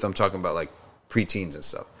say youth, I'm talking about like preteens and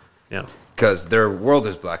stuff. Yeah. Because their world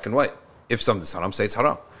is black and white. If something's haram, say it's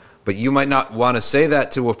haram. But you might not want to say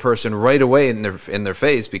that to a person right away in their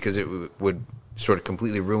face because it would sort of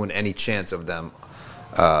completely ruin any chance of them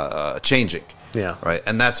changing. Yeah. Right.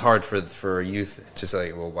 And that's hard for a youth to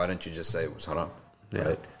say, well, why don't you just say it was haram? Yeah.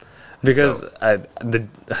 Right. Because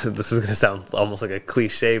this is going to sound almost like a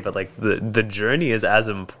cliche, but like the journey is as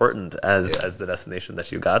important as the destination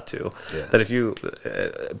that you got to. Yeah. That if you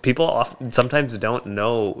people often sometimes don't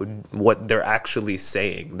know what they're actually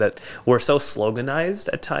saying. That we're so sloganized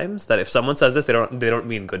at times that if someone says this, they don't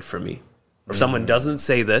mean good for me. If someone doesn't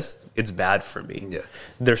say this, it's bad for me. Yeah.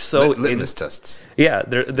 They're so litmus tests. Yeah,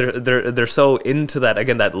 they're so into that,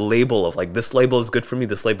 again, that label of like, this label is good for me,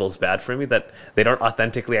 this label is bad for me, that they don't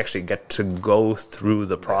authentically actually get to go through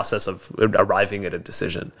the process of arriving at a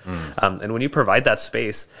decision. And when you provide that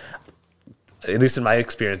space, at least in my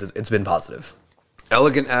experience, it's been positive.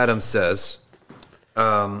 Elegant Adam says,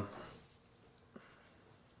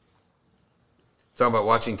 talking about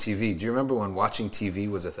watching TV. Do you remember when watching TV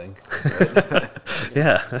was a thing? Right?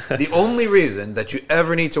 Yeah. The only reason that you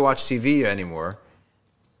ever need to watch TV anymore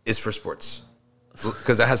is for sports,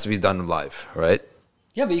 because that has to be done live, right?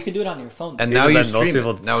 Yeah, but you could do it on your phone. And Yeah, now but you then most stream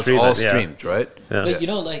people it. Now it's stream all it, yeah. streamed, right? Yeah. But you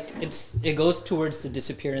know, like it goes towards the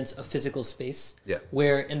disappearance of physical space. Yeah.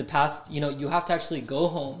 Where in the past, you have to actually go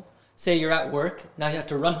home. Say you're at work, now you have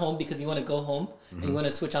to run home because you want to go home, and you want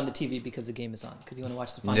to switch on the TV because the game is on, because you want to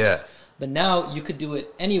watch the finals. Yeah. But now you could do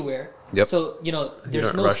it anywhere. Yep. So, there's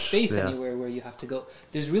don't no rush, space yeah. anywhere where you have to go.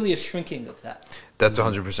 There's really a shrinking of that. That's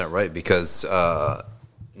 100% right, because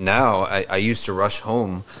now I used to rush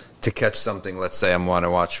home to catch something, let's say I want to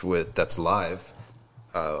watch that's live,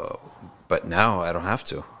 but now I don't have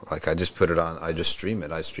to. Like, I just put it on, I just stream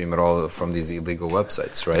it. I stream it all from these illegal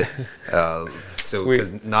websites, right? So,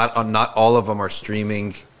 because not all of them are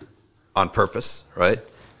streaming on purpose, right?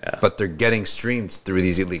 Yeah. But they're getting streamed through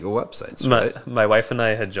these illegal websites, right? My wife and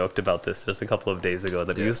I had joked about this just a couple of days ago,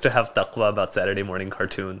 that we used to have taqwa about Saturday morning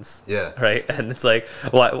cartoons. Yeah. Right? And it's like,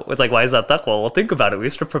 why is that taqwa? Well, think about it. We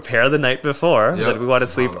used to prepare the night before that we want to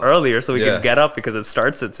sleep earlier so we can get up because it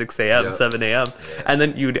starts at 6 a.m., 7 a.m. Yeah. And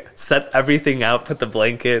then you'd set everything out, put the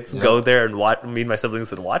blankets, go there and me and my siblings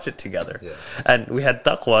would watch it together. Yeah. And we had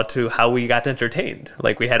taqwa to how we got entertained.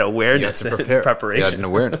 Like, we had awareness and preparation. You had an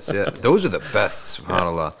awareness, yeah. Those are the best,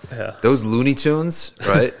 subhanAllah. Yeah. Those Looney Tunes,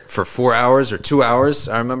 right? For 4 hours or 2 hours,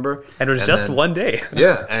 I remember. And it was just one day.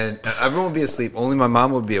 Yeah, and everyone would be asleep. Only my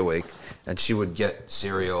mom would be awake, and she would get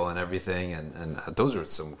cereal and everything. And those were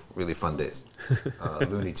some really fun days.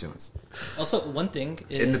 Looney Tunes. Also, one thing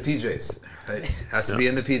is... In the PJs, right? Has to be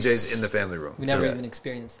in the PJs in the family room. We never even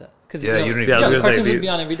experienced that. Cause, you don't even... the cartoons would be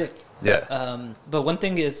on every day. Yeah. But one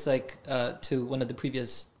thing is, like, to one of the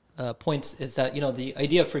previous points, is that, the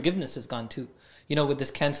idea of forgiveness is gone too. With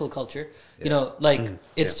this cancel culture,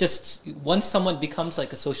 it's just once someone becomes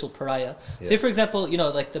like a social pariah. Say, for example,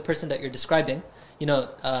 like the person that you're describing,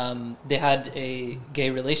 they had a gay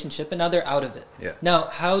relationship and now they're out of it. Yeah. Now,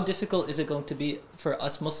 how difficult is it going to be for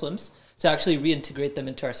us Muslims to actually reintegrate them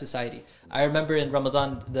into our society? I remember in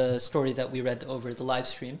Ramadan, the story that we read over the live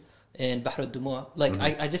stream in Bahr al-Dumua. Like,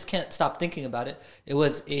 I just can't stop thinking about it. It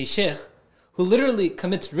was a sheikh who literally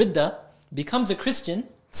commits ridda, becomes a Christian,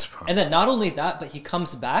 and then not only that, but he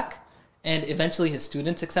comes back, and eventually his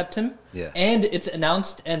students accept him. Yeah. And it's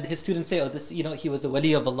announced, and his students say, "Oh, this, he was a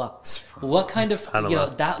wali of Allah." What kind of,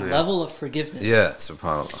 that level of forgiveness? Yeah,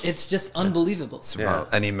 subhanAllah. It's just unbelievable.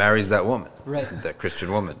 Subhanallah. And he marries that woman, right? That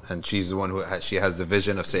Christian woman, and she's the one who she has the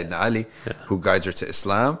vision of Sayyidina Ali, who guides her to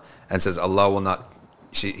Islam, and says, "Allah will not."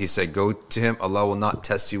 He said, "Go to him. Allah will not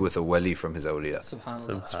test you with a wali from his awliya."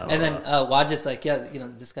 Subhanallah. And then Waj is like,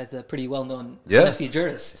 this guy's a pretty well-known Hanafi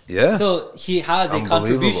jurist. Yeah. So he has a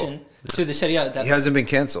contribution to the Sharia. He hasn't been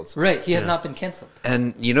cancelled. Right. He has not been cancelled.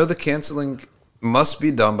 And the cancelling must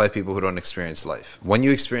be done by people who don't experience life. When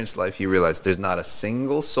you experience life, you realize there's not a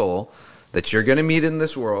single soul that you're going to meet in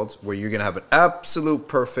this world where you're going to have an absolute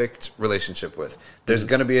perfect relationship with. There's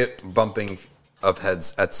going to be a bumping of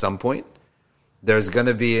heads at some point. There's going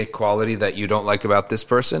to be a quality that you don't like about this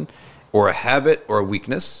person, or a habit or a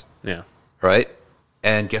weakness. Yeah. Right?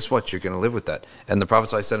 And guess what? You're going to live with that. And the Prophet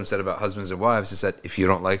ﷺ said about husbands and wives, he said, if you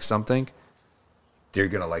don't like something, you're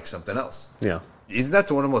going to like something else. Yeah. Isn't that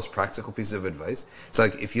one of the most practical pieces of advice? It's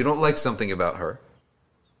like, if you don't like something about her,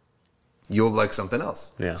 you'll like something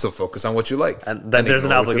else. Yeah. So focus on what you like. And then there's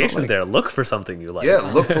an ignore what you don't obligation like. there. Look for something you like. Yeah,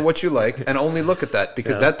 look for what you like and only look at that,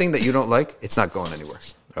 because that thing that you don't like, it's not going anywhere,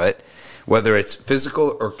 right? Whether it's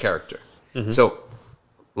physical or character. So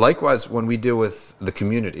likewise, when we deal with the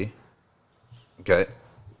community, okay,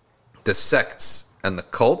 the sects and the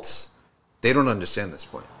cults, they don't understand this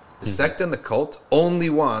point. The sect and the cult only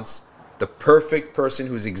wants the perfect person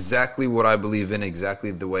who's exactly what I believe in,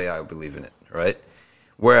 exactly the way I believe in it, right?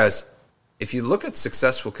 Whereas if you look at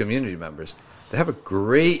successful community members, they have a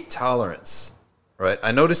great tolerance, right?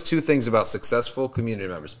 I noticed two things about successful community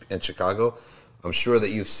members in Chicago. I'm sure that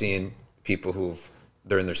you've seen people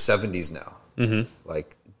they're in their 70s now.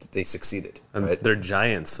 Like, they succeeded, And right? they're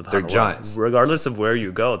giants. They're giants. Regardless of where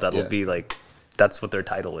you go, that'll Yeah. be like, that's what their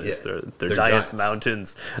title is. Yeah. They're They're giants, giants.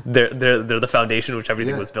 mountains. They're the foundation which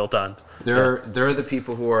everything Yeah. was built on. They're the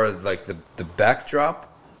people who are like the backdrop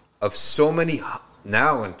of so many,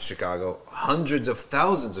 now in Chicago, hundreds of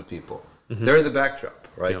thousands of people. They're the backdrop,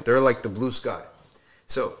 right? Yep. They're like the blue sky.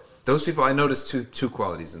 So those people, I noticed two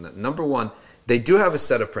qualities in that. Number one, they do have a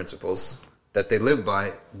set of principles that they live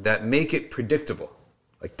by that make it predictable.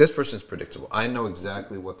 Like, this person's predictable. I know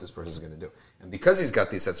exactly what this person's going to do. And because he's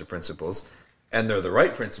got these sets of principles, and they're the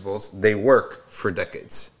right principles, they work for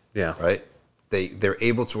decades. Yeah. Right? They're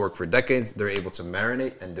able to work for decades. They're able to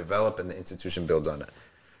marinate and develop, and the institution builds on it.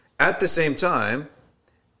 At the same time,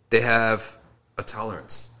 they have a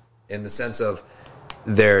tolerance in the sense of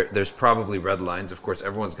there's probably red lines. Of course,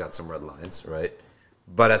 everyone's got some red lines, right?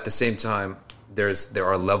 But at the same time, there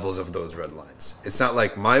are levels of those red lines. It's not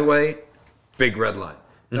like my way, big red line.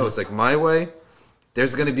 No, it's like my way.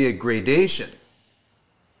 There's going to be a gradation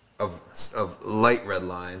of light red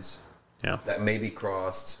lines that may be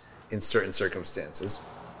crossed in certain circumstances,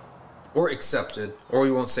 or accepted, or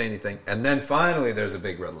we won't say anything. And then finally, there's a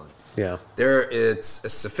big red line. Yeah. It's a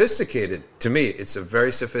sophisticated, to me, it's a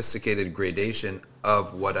very sophisticated gradation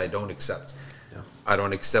of what I don't accept. Yeah. I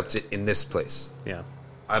don't accept it in this place. Yeah.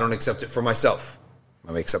 I don't accept it for myself.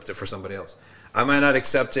 I may accept it for somebody else. I might not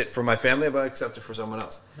accept it for my family, but I accept it for someone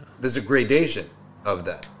else. Yeah. There's a gradation of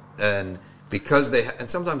that. And because and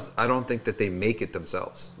sometimes I don't think that they make it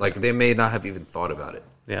themselves. Like, they may not have even thought about it.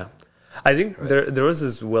 Yeah. I think there was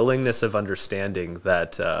this willingness of understanding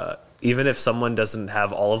that even if someone doesn't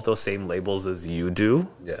have all of those same labels as you do,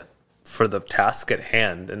 for the task at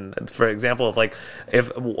hand, and for example, of like,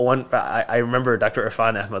 if one, I remember Dr.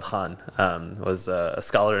 Irfan Ahmad Khan was a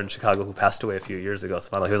scholar in Chicago who passed away a few years ago.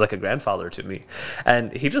 SubhanAllah, he was like a grandfather to me,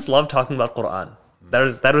 and he just loved talking about Quran.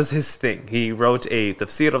 That was his thing. He wrote a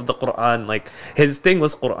tafsir of the Quran. Like, his thing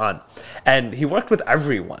was Quran, and he worked with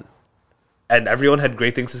everyone. And everyone had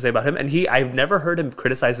great things to say about him. And I've never heard him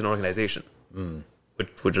criticize an organization,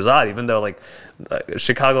 which was odd, even though, like,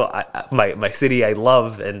 Chicago, my city, I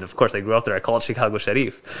love. And of course, I grew up there. I call it Chicago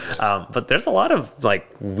Sharif. But there's a lot of,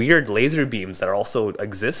 like, weird laser beams that also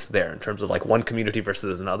exist there in terms of, like, one community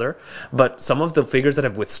versus another. But some of the figures that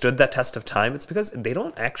have withstood that test of time, it's because they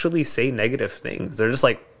don't actually say negative things. They're just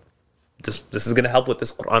like, this is going to help with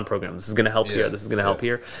this Quran program. This is going to help here. This is going to help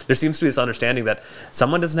here. There seems to be this understanding that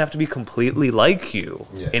someone doesn't have to be completely like you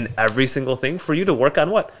in every single thing for you to work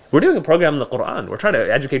on what? We're doing a program in the Quran. We're trying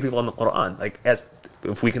to educate people on the Quran. Like,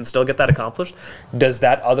 if we can still get that accomplished, does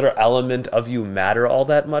that other element of you matter all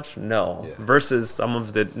that much? No. Yeah. Versus some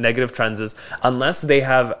of the negative trends is, unless they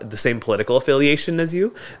have the same political affiliation as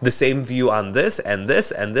you, the same view on this and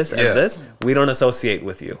this and this and this, we don't associate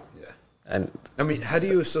with you. And I mean, how do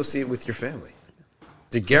you associate with your family?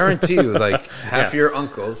 To guarantee you, like, half your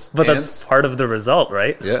uncles, but aunts, that's part of the result,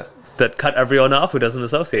 right? Yeah. That cut everyone off who doesn't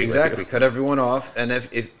associate exactly. with you. Cut everyone off. And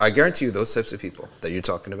if I guarantee you, those types of people that you're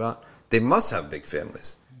talking about, they must have big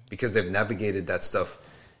families because they've navigated that stuff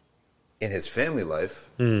in his family life.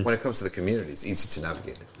 When it comes to the community, it's easy to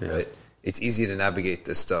navigate it, right? It's easy to navigate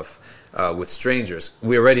this stuff with strangers.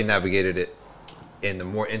 We already navigated it in the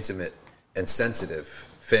more intimate and sensitive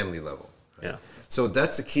family level. Right? Yeah. So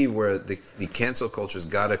that's the key where the cancel culture's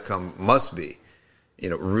got to must be,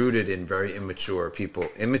 rooted in very immature people.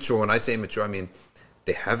 Immature, when I say immature, I mean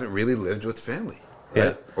they haven't really lived with family,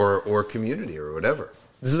 right? Or community or whatever.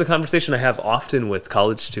 This is a conversation I have often with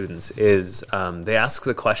college students is they ask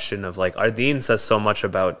the question of, like, our deen says so much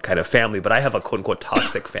about kind of family, but I have a quote-unquote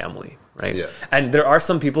toxic family, right? Yeah. And there are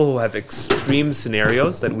some people who have extreme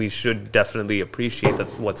scenarios that we should definitely appreciate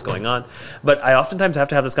what's going on. But I oftentimes have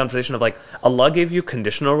to have this conversation of, like, Allah gave you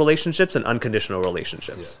conditional relationships and unconditional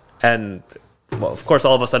relationships. Yeah. And well, of course,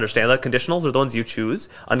 all of us understand that conditionals are the ones you choose.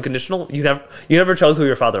 Unconditional, you never chose who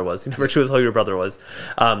your father was. You never chose who your brother was.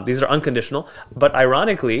 These are unconditional. But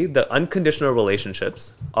ironically, the unconditional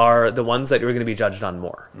relationships are the ones that you're going to be judged on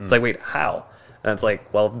more. It's like, wait, how? And it's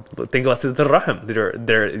like, well, think about the rahim.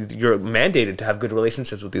 You're mandated to have good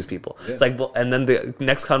relationships with these people. Yeah. It's like, well, and then the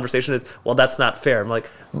next conversation is, well, that's not fair. I'm like,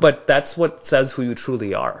 but that's what says who you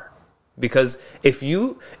truly are. Because it's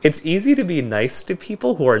easy to be nice to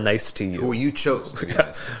people who are nice to you. Who you chose to be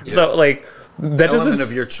nice to. Yeah. So, like, that element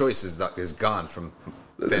of your choice is gone from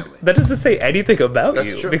family. That doesn't say anything about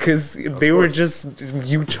That's you. True. Because they were just,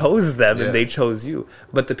 you chose them and they chose you.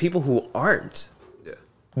 But the people who aren't,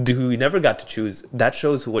 who you never got to choose, that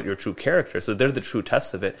shows what your true character. So there's the true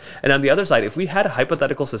test of it. And on the other side, if we had a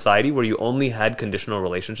hypothetical society where you only had conditional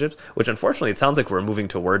relationships, which unfortunately it sounds like we're moving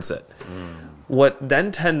towards it, what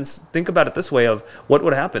then think about it this way of what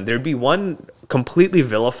would happen. There'd be one completely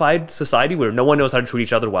vilified society where no one knows how to treat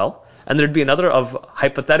each other well, and there'd be another of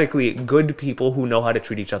hypothetically good people who know how to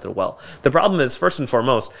treat each other well. The problem is, first and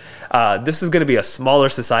foremost, this is going to be a smaller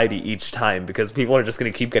society each time because people are just going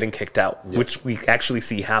to keep getting kicked out, which we actually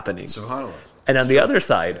see happening. SubhanAllah. And on the other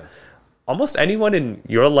side, almost anyone in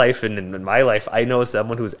your life and in my life, I know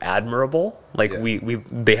someone who's admirable. Like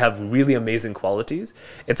they have really amazing qualities.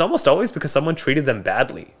 It's almost always because someone treated them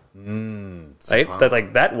badly. Right?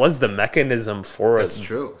 That was the mechanism for That's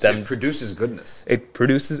true. So it produces goodness. It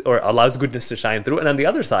produces or allows goodness to shine through. And on the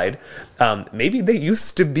other side, maybe they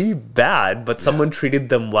used to be bad, but someone treated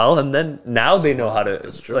them well, and then now they know how to.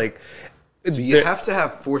 That's true. So you have to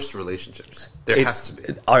have forced relationships. There has to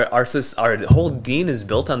be. Our whole deen is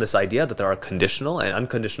built on this idea that there are conditional and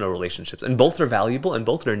unconditional relationships, and both are valuable and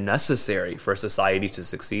both are necessary for society to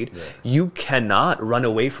succeed. Yeah. You cannot run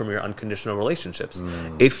away from your unconditional relationships.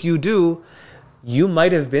 If you do, you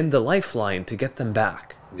might have been the lifeline to get them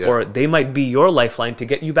back. Yeah. Or they might be your lifeline to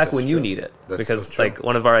get you back when you need it. Because like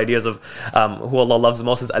one of our ideas of who Allah loves the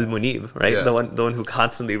most is Al-Munib, right? Yeah. The one who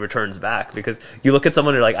constantly returns back. Because you look at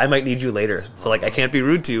someone and you're like, I might need you later. So like I can't be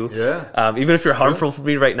rude to you. Yeah. Even if you're harmful for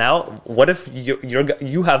me right now, what if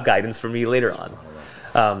you have guidance for me later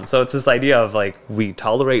on? So it's this idea of like we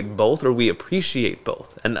tolerate both or we appreciate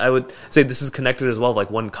both. And I would say this is connected as well. Like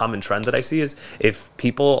one common trend that I see is if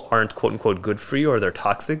people aren't quote unquote good for you or they're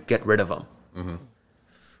toxic, get rid of them.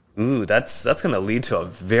 Ooh, that's going to lead to a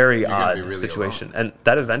very odd situation. Alone. And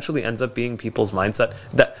that eventually ends up being people's mindset.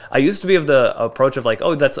 That I used to be of the approach of like,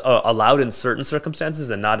 oh, that's allowed in certain circumstances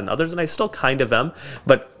and not in others. And I still kind of am.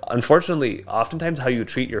 But unfortunately, oftentimes how you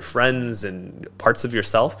treat your friends and parts of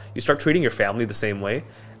yourself, you start treating your family the same way.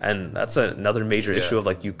 And that's another major issue of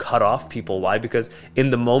like you cut off people. Why? Because in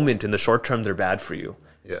the moment, in the short term, they're bad for you.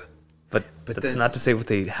 Yeah. But that's not to say what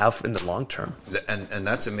they have in the long term. And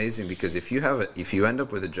that's amazing because if you end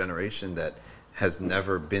up with a generation that has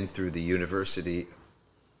never been through the university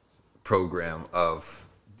program of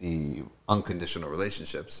the unconditional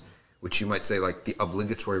relationships, which you might say like the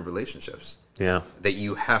obligatory relationships, that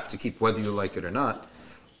you have to keep whether you like it or not,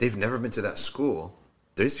 they've never been to that school.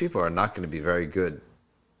 These people are not going to be very good,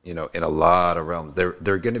 in a lot of realms.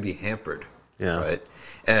 They're going to be hampered, right?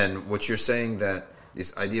 And what you're saying that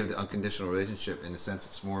this idea of the unconditional relationship, in a sense,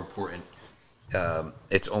 it's more important.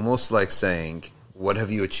 It's almost like saying, "What have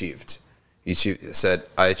you achieved?" You said,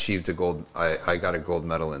 "I achieved a gold. I got a gold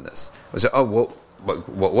medal in this." I said, "Oh, well,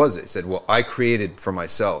 what was it?" He said, "Well, I created for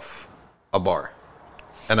myself a bar,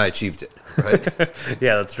 and I achieved it." Right?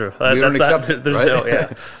 Yeah, that's true. We don't accept it,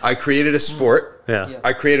 right? I created a sport. Yeah.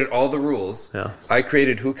 I created all the rules. Yeah. I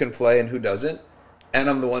created who can play and who doesn't. And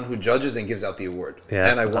I'm the one who judges and gives out the award. Yeah,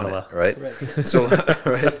 and I won it, right?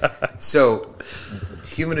 So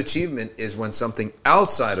human achievement is when something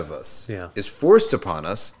outside of us is forced upon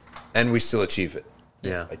us and we still achieve it.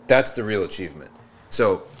 Yeah. Like, that's the real achievement.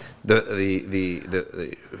 So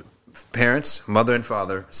the parents, mother and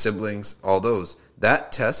father, siblings, all those,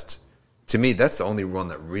 that test, to me, that's the only one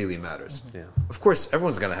that really matters. Yeah. Of course,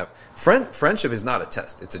 everyone's going to have... Friendship is not a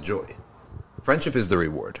test. It's a joy. Friendship is the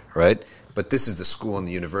reward, right? But this is the school and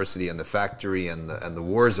the university and the factory and the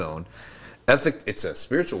war zone. It's a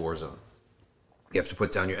spiritual war zone. You have to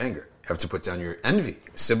put down your anger. You have to put down your envy,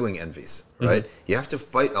 sibling envies, right? You have to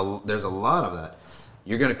fight. There's a lot of that.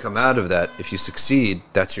 You're going to come out of that. If you succeed,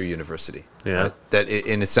 that's your university. Yeah. Right? That,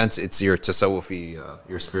 in a sense, it's your tasawwufi,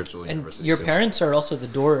 your spiritual and university. Your parents are also the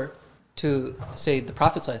door to, say, the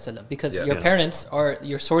Prophet ﷺ, because your parents are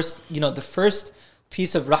your source. The first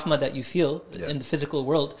piece of rahmah that you feel in the physical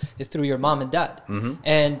world is through your mom and dad.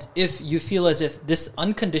 And if you feel as if this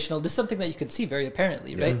unconditional, this is something that you can see very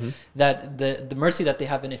apparently, right? That the mercy that they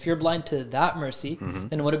have, and if you're blind to that mercy,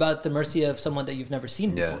 then what about the mercy of someone that you've never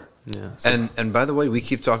seen before? And by the way, we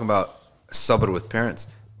keep talking about sabr with parents.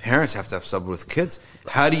 Parents have to have sabr with kids.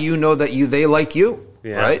 How do you know that they like you?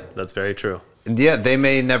 Right? That's very true. And they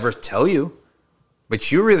may never tell you,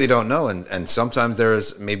 but you really don't know. And sometimes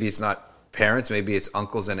maybe it's not parents, maybe it's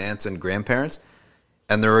uncles and aunts and grandparents,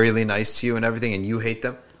 and they're really nice to you and everything, and you hate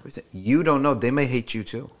them. You don't know. They may hate you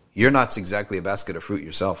too. You're not exactly a basket of fruit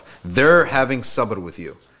yourself. They're having sabr with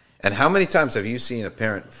you. And how many times have you seen a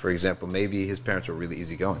parent, for example, maybe his parents were really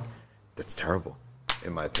easygoing? That's terrible,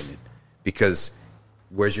 in my opinion. Because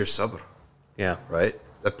where's your sabr? Yeah. Right?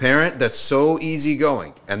 A parent that's so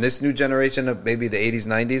easygoing, and this new generation of maybe the 80s,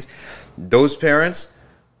 90s, those parents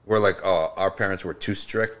were like, oh, our parents were too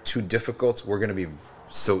strict, too difficult. We're going to be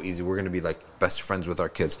so easy. We're going to be like best friends with our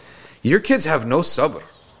kids. Your kids have no sabr,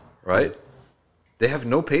 right? They have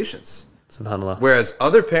no patience. SubhanAllah. Whereas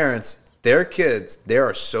other parents, their kids, they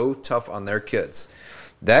are so tough on their kids.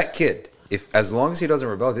 That kid, as long as he doesn't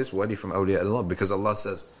rebel, this wadi from awliya Allah, because Allah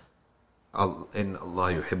says, in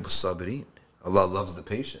Allah yuhibbu sabirin. Allah loves the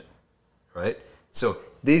patient, right? So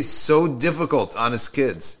he's so difficult on his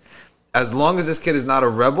kids. As long as this kid is not a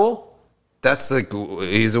rebel, that's like,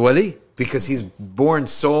 he's a wali, because he's borne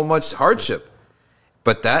so much hardship.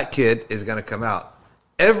 But that kid is going to come out.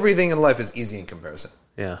 Everything in life is easy in comparison.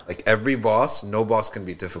 Yeah. Like no boss can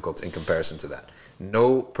be difficult in comparison to that.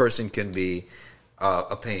 No person can be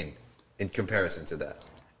a pain in comparison to that.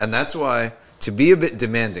 And that's why to be a bit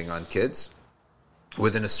demanding on kids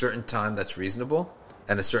within a certain time that's reasonable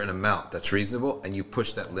and a certain amount that's reasonable, and you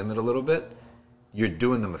push that limit a little bit, you're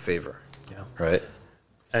doing them a favor. Yeah. Right?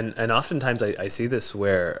 And oftentimes I see this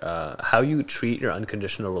where how you treat your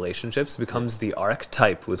unconditional relationships becomes the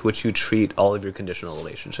archetype with which you treat all of your conditional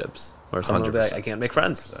relationships. Or someone will be like, I can't make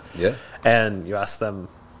friends. Yeah. And you ask them,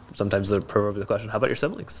 sometimes the proverbial question, how about your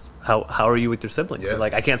siblings? How are you with your siblings? Yeah. They're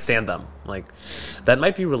like, I can't stand them. Like, that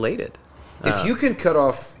might be related. If you can cut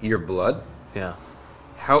off your blood, Yeah.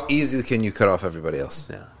 how easily can you cut off everybody else?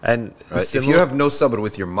 Yeah. And Right? If you have no sabr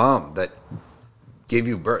with your mom that gave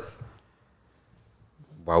you birth,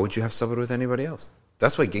 why would you have sabr with anybody else?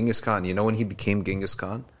 That's why Genghis Khan, when he became Genghis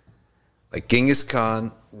Khan? Like Genghis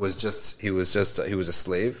Khan was he was a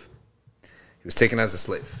slave. He was taken as a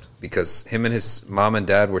slave because him and his mom and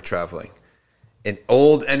dad were traveling. An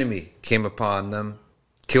old enemy came upon them,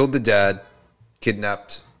 killed the dad,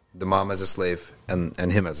 kidnapped the mom as a slave, and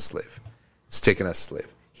him as a slave. He's taken as a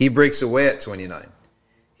slave. He breaks away at 29.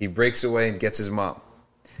 He breaks away and gets his mom.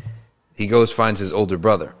 He goes, finds his older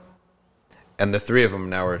brother. And the three of them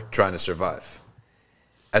now are trying to survive.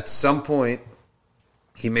 At some point,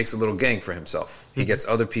 he makes a little gang for himself. He gets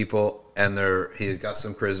other people, and he's got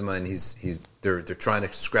some charisma, and they're trying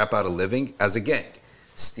to scrap out a living as a gang,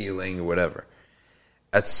 stealing or whatever.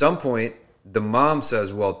 At some point, the mom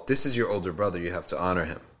says, well, this is your older brother. You have to honor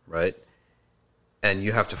him, right? And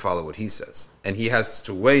you have to follow what he says. And he has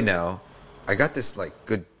to weigh now, I got this like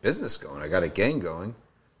good business going. I got a gang going.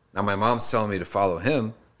 Now my mom's telling me to follow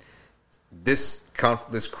him. This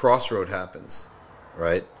crossroad happens,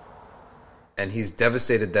 right? And he's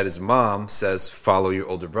devastated that his mom says, follow your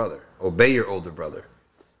older brother. Obey your older brother.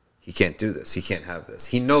 He can't do this. He can't have this.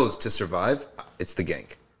 He knows to survive, it's the gang,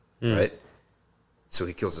 right? So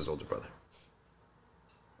he kills his older brother.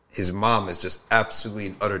 His mom is just absolutely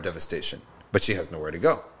in utter devastation. But she has nowhere to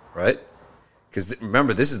go, right? Because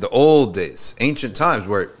remember, this is the old days, ancient times,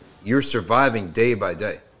 where you're surviving day by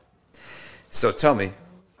day. So tell me,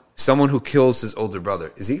 someone who kills his older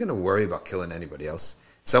brother, is he going to worry about killing anybody else?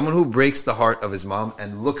 Someone who breaks the heart of his mom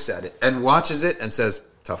and looks at it and watches it and says,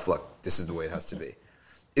 tough luck, this is the way it has to be.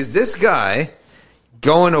 Is this guy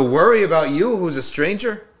going to worry about you who's a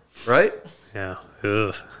stranger, right? Yeah.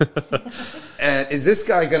 Ugh. And is this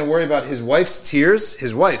guy going to worry about his wife's tears?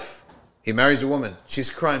 His wife, he marries a woman.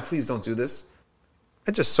 She's crying, please don't do this.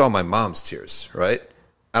 I just saw my mom's tears, right?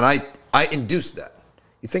 And I induced that.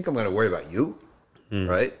 You think I'm going to worry about you,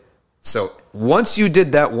 right? So once you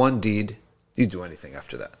did that one deed, you do anything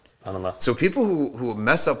after that. So people who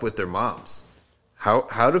mess up with their moms,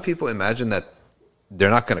 how do people imagine that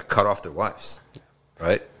they're not going to cut off their wives,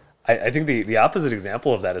 right? I think the opposite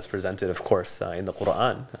example of that is presented, of course, in the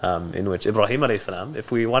Quran, in which Ibrahim alayhi salam,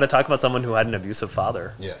 if we want to talk about someone who had an abusive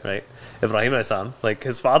father, right? Ibrahim alayhi salam, like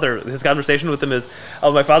his father, his conversation with him is,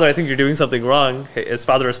 oh, my father, I think you're doing something wrong. His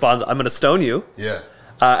father responds, I'm going to stone you. Yeah.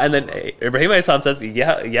 And then Ibrahim alayhi salam says,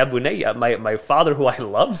 Ya bunayya, my father who I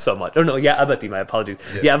love so much. Oh no, Ya abati, my apologies.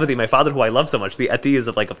 Ya abati, my father who I love so much. The ati is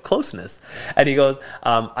of closeness. And he goes,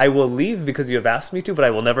 I will leave because you have asked me to, but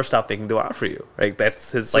I will never stop making dua for you. Right?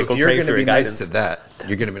 That's his so if you're going to be guidance. nice to that,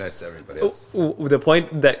 you're going to be nice to everybody else. The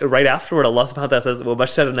point that right afterward, Allah subhanahu wa ta'ala says,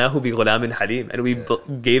 وَبَشَّرْنَاهُ بِغُلَامٍ حَلِيمٍ, and we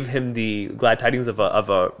gave him the glad tidings of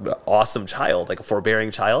a awesome child, like a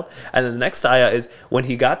forbearing child. And then the next ayah is when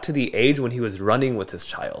he got to the age when he was running with his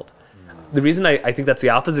child. The reason I think that's the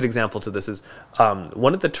opposite example to this is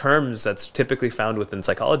one of the terms that's typically found within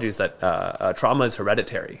psychology is that trauma is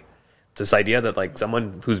hereditary. This idea that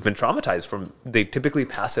someone who's been traumatized they typically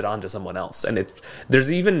pass it on to someone else, and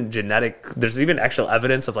there's even actual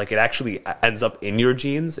evidence of it actually ends up in your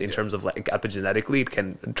genes in terms of epigenetically it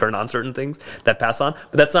can turn on certain things that pass on,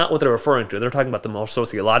 but that's not what they're referring to. They're talking about the more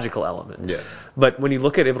sociological element. Yeah. But when you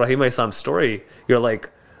look at Ibrahim alayhi salam's story, you're like,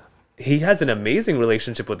 he has an amazing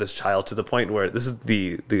relationship with this child to the point where this is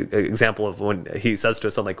the example of when he says to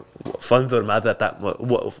his son, "Fanzur madha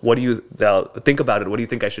what do you think about it? What do you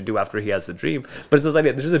think I should do after he has the dream?" But it's this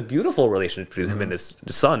idea, there's a beautiful relationship between him and his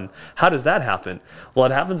son. How does that happen? Well,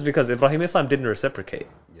 it happens because Ibrahim Islam didn't reciprocate.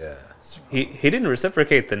 Yeah. He didn't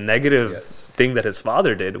reciprocate the negative thing that his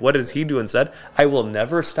father did. What does he do instead? I will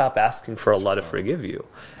never stop asking for Allah to forgive you.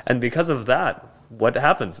 And because of that, what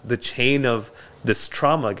happens? The chain of this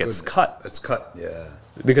trauma gets cut. It's cut, yeah.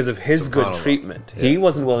 Because of his good treatment. Yeah. He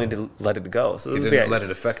wasn't willing to let it go. So he didn't let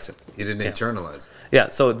it affect him. He didn't internalize it. Yeah,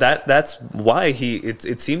 so that's why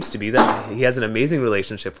it seems to be that he has an amazing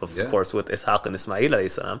relationship, of course, with Ishaq and Ismail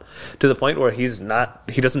alayhi salam, to the point where he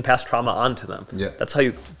doesn't pass trauma on to them. Yeah. That's how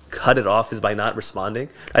you cut it off, is by not responding.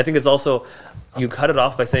 I think it's also, you cut it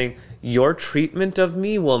off by saying, your treatment of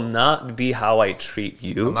me will not be how I treat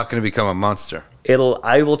you. I'm not going to become a monster.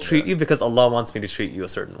 I will treat you because Allah wants me to treat you a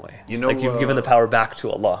certain way. You've given the power back to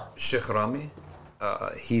Allah. Sheikh Rami,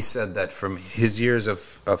 he said that from his years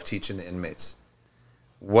of teaching the inmates,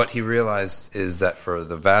 what he realized is that for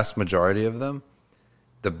the vast majority of them,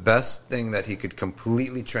 the best thing that he could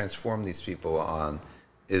completely transform these people on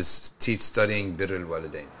is studying Birr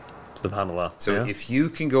al-Walidain. SubhanAllah. So if you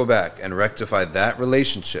can go back and rectify that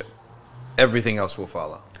relationship, everything else will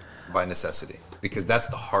follow by necessity. Because that's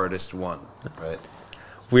the hardest one, right?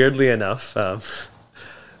 Weirdly enough,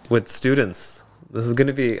 with students, this is going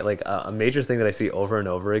to be a major thing that I see over and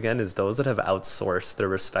over again is those that have outsourced their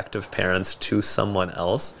respective parents to someone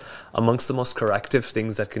else. Amongst the most corrective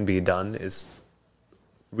things that can be done is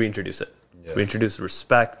reintroduce it. Yeah. Reintroduce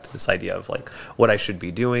respect, this idea of what I should be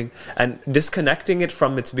doing, and disconnecting it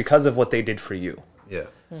from it's because of what they did for you. Yeah.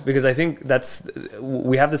 Because I think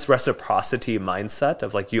we have this reciprocity mindset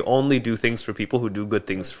of you only do things for people who do good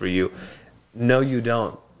things for you. No, you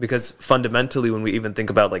don't. Because fundamentally, when we even think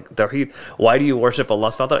about Tawheed, why do you worship Allah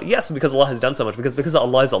subhanahu wa ta'ala? Yes, because Allah has done so much. Because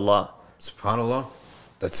Allah is Allah. SubhanAllah.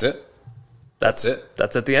 That's it. That's it.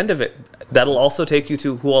 That's at the end of it. That'll also take you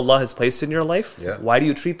to who Allah has placed in your life. Yeah. Why do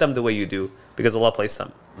you treat them the way you do? Because Allah placed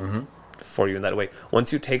them. Mm-hmm. For you in that way.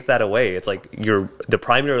 Once you take that away, it's the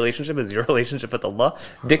primary relationship is your relationship with Allah,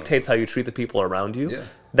 dictates how you treat the people around you. Yeah.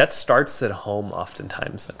 That starts at home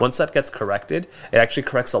oftentimes. Once that gets corrected, it actually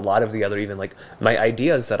corrects a lot of the other, even my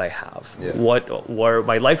ideas that I have, where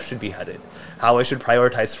my life should be headed, how I should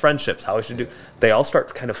prioritize friendships, how I should do. They all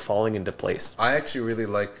start kind of falling into place. I actually really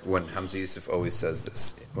like when Hamza Yusuf always says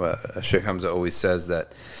this. Sheikh Hamza always says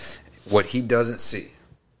that what he doesn't see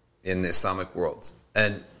in the Islamic world,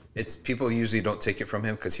 and it's people usually don't take it from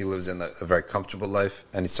him because he lives in a very comfortable life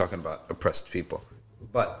and he's talking about oppressed people.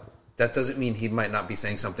 But that doesn't mean he might not be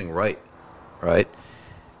saying something right?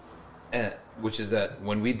 And, which is that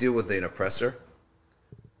when we deal with an oppressor,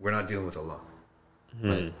 we're not dealing with Allah.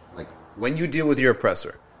 Right? When you deal with your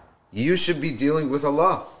oppressor, you should be dealing with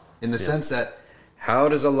Allah in the sense that, how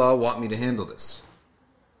does Allah want me to handle this?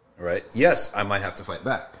 Right? Yes, I might have to fight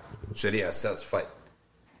back. Sharia says fight.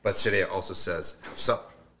 But Sharia also says have sabr.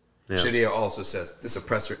 Yeah. Sharia also says this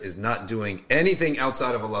oppressor is not doing anything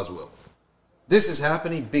outside of Allah's will. This is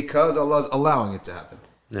happening because Allah is allowing it to happen.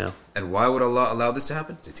 Yeah. And why would Allah allow this to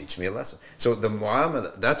happen? To teach me a lesson. So the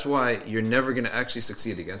mu'amala, that's why you're never going to actually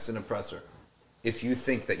succeed against an oppressor if you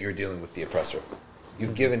think that you're dealing with the oppressor.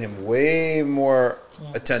 You've given him way more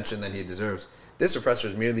attention than he deserves. This oppressor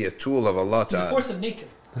is merely a tool of Allah Ta'ala. It's a force of nature.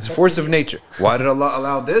 It's a force of nature. Why did Allah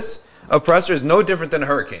allow this? Oppressor is no different than a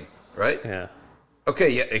hurricane, right? Yeah.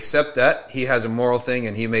 Okay, yeah, except that he has a moral thing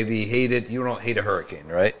and he may be hated. You don't hate a hurricane,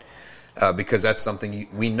 right? Because that's something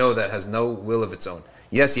we know that has no will of its own.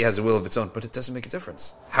 Yes, he has a will of its own, but it doesn't make a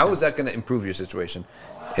difference. How is that going to improve your situation?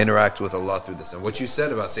 Interact with Allah through this. And what you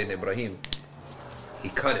said about Sayyidina Ibrahim, he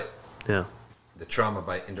cut it. Yeah. the trauma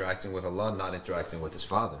by interacting with Allah, not interacting with his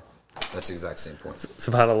father. That's the exact same point.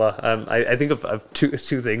 SubhanAllah. I think of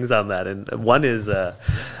two things on that. And one is,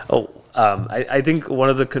 I think one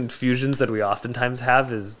of the confusions that we oftentimes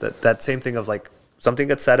have is that same thing of like, something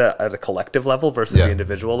gets said at a collective level versus the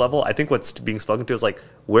individual level. I think what's being spoken to is like,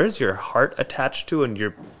 where's your heart attached to? And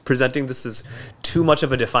you're presenting this as too much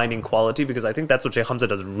of a defining quality, because I think that's what Sheikh Hamza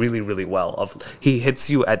does really, really well. He hits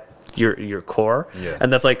you at your core,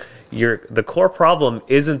 and that's like the core problem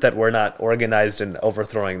isn't that we're not organized and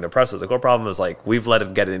overthrowing the oppressors. The core problem is like we've let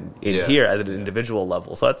it get in here at an individual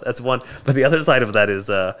level. So that's one. But the other side of that is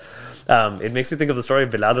it makes me think of the story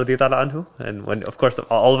of Bilal radiyallahu anhu, and when, of course,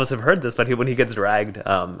 all of us have heard this, but when he gets dragged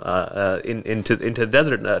into the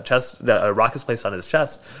desert, a rock is placed on his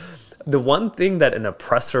chest. The one thing that an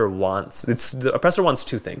oppressor wants, the oppressor wants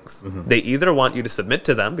two things. Mm-hmm. They either want you to submit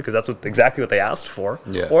to them, because that's exactly what they asked for,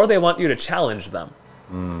 or they want you to challenge them.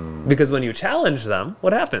 Because when you challenge them,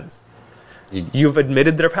 what happens? You've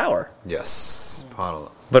admitted their power. Yes,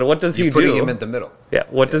 subhanAllah. But what does he do? You're putting him in the middle. Yeah,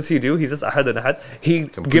 what does he do? He says, Ahad and Ahad. He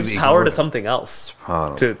gives power to something else,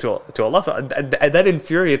 to Allah. So that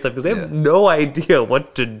infuriates them, because they have no idea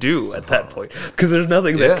what to do at that point, because there's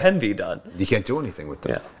nothing that can be done. You can't do anything with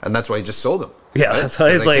them. And that's why he just sold him. Yeah, right? That's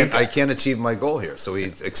why he's like, I can't achieve my goal here. So he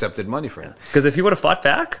accepted money for him. Because if he would have fought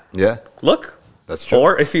back, look. That's true.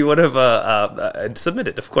 Or if he would have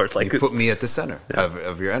submitted, of course. Like, you put me at the center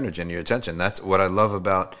of your energy and your attention. That's what I love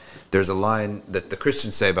about, there's a line that the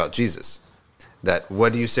Christians say about Jesus, that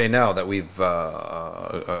what do you say now that we've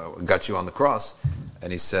got you on the cross?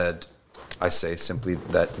 And he said, I say simply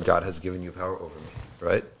that God has given you power over me,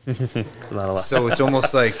 right? So it's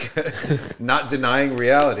almost like not denying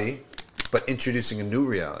reality, but introducing a new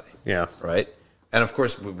reality. Yeah. Right? And of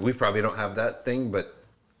course, we probably don't have that thing, but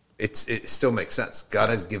it still makes sense. God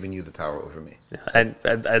has given you the power over me. Yeah,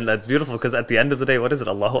 and that's beautiful, because at the end of the day, what is it?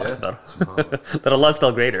 Allahu Akbar. That Allah is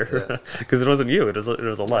still greater. Because it wasn't you, it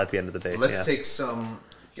was Allah at the end of the day. Let's take some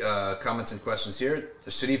comments and questions here.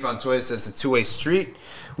 Sharif Antoy says, it's a two-way street.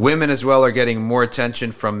 Women as well are getting more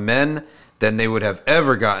attention from men than they would have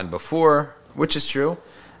ever gotten before, which is true.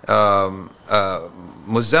 Muzammil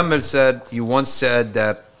said, you once said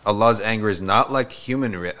that Allah's anger is not like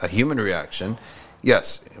a human reaction.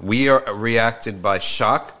 Yes, we are reacted by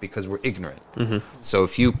shock because we're ignorant. Mm-hmm. So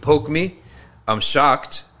if you poke me, I'm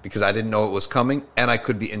shocked because I didn't know it was coming, and I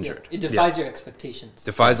could be injured. It defies your expectations.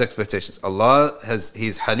 Defies expectations. Allah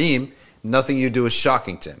he's Halim. Nothing you do is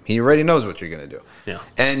shocking to him. He already knows what you're going to do. Yeah.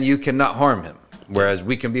 And you cannot harm him, whereas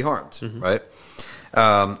we can be harmed, right?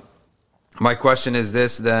 My question is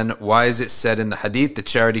this then, why is it said in the hadith, the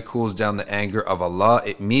charity cools down the anger of Allah?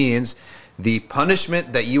 It means the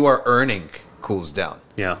punishment that you are earning cools down.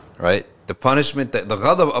 Yeah. Right? The punishment, the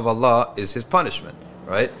ghadab of Allah is his punishment,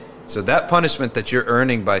 right? So that punishment that you're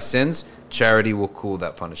earning by sins, charity will cool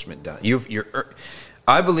that punishment down.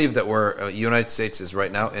 I believe that United States is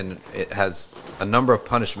right now, and it has a number of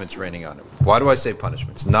punishments raining on it. Why do I say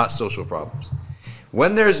punishments? Not social problems.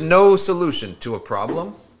 When there's no solution to a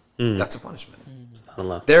problem, that's a punishment.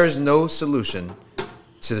 There is no solution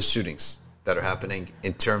to the shootings that are happening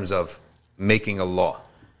in terms of making a law.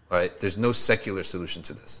 Right? There's no secular solution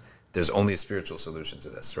to this. There's only a spiritual solution to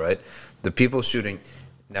this, right? The people shooting,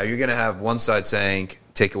 now you're going to have one side saying,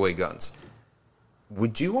 take away guns.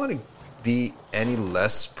 Would you want to be any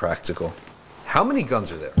less practical? How many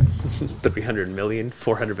guns are there? 300 million,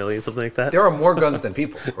 400 million, something like that? There are more guns than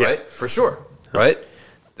people, right? Yeah. For sure, right?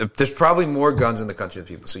 There's probably more guns in the country than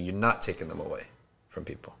people, so you're not taking them away from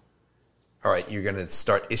people. All right, you're going to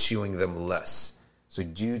start issuing them less. So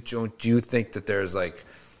do you think that there's like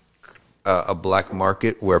a black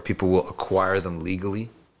market where people will acquire them legally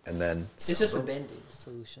and then it's just a band-aid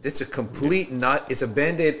solution. It's a complete it's a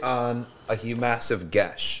band-aid on a massive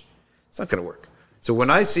gash. It's not going to work. So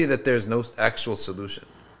when I see that there's no actual solution,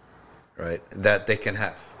 right, that they can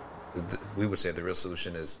have, we would say the real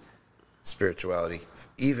solution is spirituality,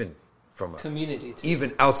 even from community,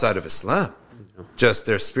 even outside of Islam, just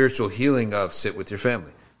their spiritual healing of sit with your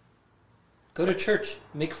family. Go to church,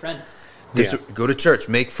 make friends. Go to church,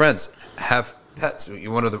 make friends, have pets. You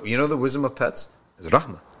know the wisdom of pets is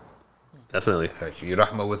rahmah. Definitely. You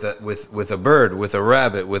rahmah with a bird, with a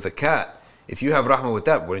rabbit, with a cat. If you have rahmah with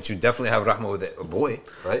that, wouldn't you definitely have rahmah with a boy,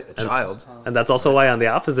 right? A child. And that's also why on the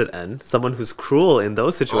opposite end, someone who's cruel in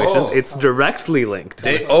those situations, it's directly linked.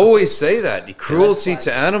 They always say that. Cruelty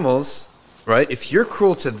to animals, right? If you're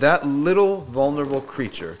cruel to that little vulnerable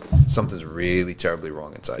creature, something's really terribly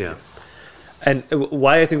wrong inside you. And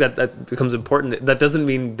why I think that becomes important, that doesn't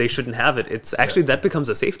mean they shouldn't have it. It's actually that becomes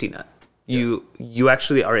a safety net. You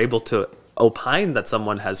actually are able to opine that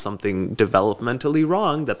someone has something developmentally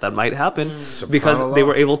wrong, that might happen, because SubhanAllah. they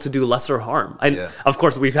were able to do lesser harm. And of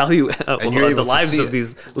course, we value you're able the to lives see of it.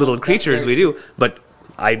 these little creatures. We do, but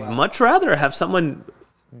I'd much rather have someone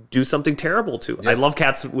do something terrible to. I love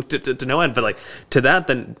cats to no end, but like to that,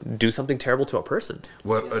 than do something terrible to a person.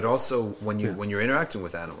 Well, it also when you're interacting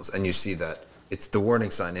with animals and you see that, it's the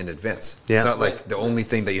warning sign in advance. Yeah. It's not like the only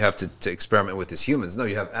thing that you have to experiment with is humans. No,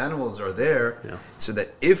 you have animals are there so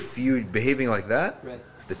that if you're behaving like that,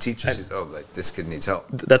 the teacher says, "Oh, like this kid needs help."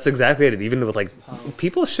 That's exactly it. Even with like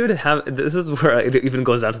people should have. This is where it even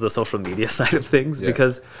goes down to the social media side of things,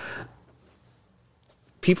 because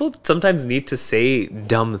people sometimes need to say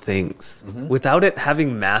dumb things without it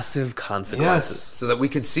having massive consequences. Yes, so that we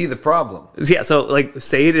can see the problem. Yeah, so like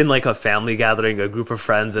say it in like a family gathering, a group of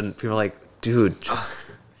friends, and people are like, dude,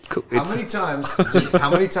 How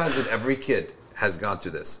many times did every kid has gone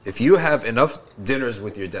through this? If you have enough dinners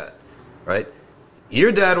with your dad, right?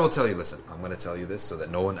 Your dad will tell you, listen, I'm going to tell you this so that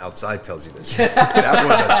no one outside tells you this. That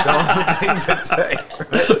was a dumb thing to say.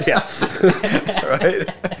 Right?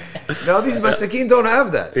 Now these masakeen don't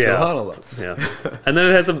have that. SubhanAllah. Yeah. And then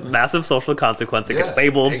it has a massive social consequence. It gets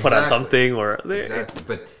labeled, put on something, or... Exactly.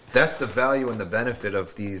 But that's the value and the benefit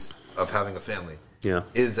of having a family. Yeah.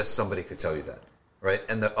 Is that somebody could tell you that, right?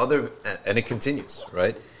 And it continues,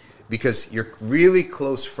 right? Because you're really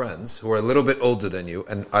close friends who are a little bit older than you,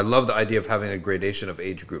 and I love the idea of having a gradation of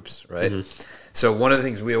age groups, right? So one of the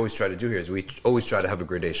things we always try to do here is we always try to have a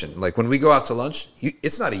gradation. Like when we go out to lunch,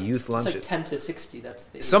 it's not a youth lunch. It's like 10 to 60, that's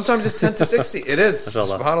the age. Sometimes it's 10 to 60. It is,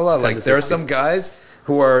 subhanAllah. Like there are some guys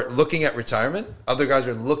who are looking at retirement, other guys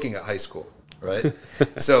are looking at high school, right?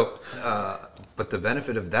 So... but the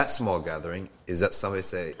benefit of that small gathering is that somebody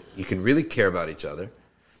say you can really care about each other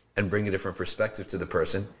and bring a different perspective to the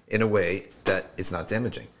person in a way that it's not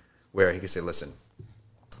damaging. Where he can say, listen,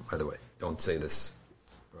 by the way, don't say this,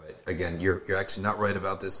 right? Again, you're actually not right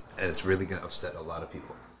about this, and it's really going to upset a lot of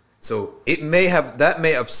people. So that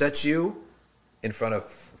may upset you in front of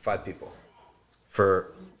 5 people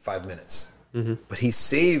for 5 minutes. But he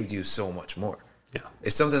saved you so much more. Yeah.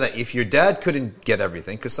 It's something that if your dad couldn't get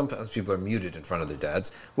everything, because sometimes people are muted in front of their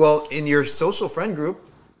dads, well, in your social friend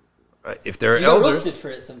group, if they're elders, get roasted for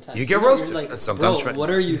it sometimes. You get roasted. Like, sometimes, bro, what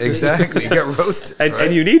are you saying? Exactly, you get roasted.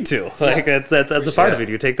 And you need to. Like that's a part of it.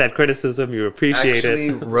 You take that criticism, you appreciate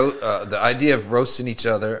it. The idea of roasting each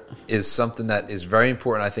other is something that is very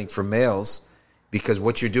important, I think, for males, because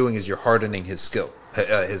what you're doing is you're hardening his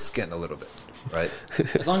skin a little bit. Right.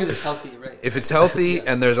 As long as it's healthy, right? If it's healthy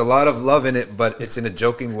and there's a lot of love in it, but it's in a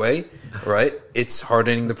joking way, right? It's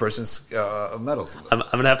hardening the person's metals. I'm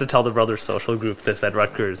gonna have to tell the brothers social group this at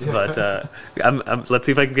Rutgers, but let's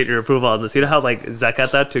see if I can get your approval on this. You know how like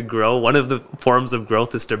zakata to grow, one of the forms of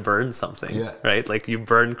growth is to burn something, right? Like you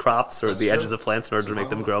burn crops or the edges of plants in order to make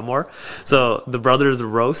them grow more. So the brothers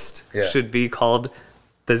roast should be called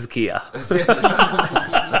Tazkiya.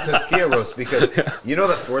 Tazkiya roast, because you know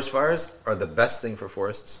that forest fires are the best thing for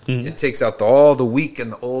forests. It takes out all the weak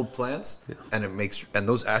and the old plants, and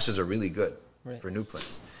those ashes are really good for new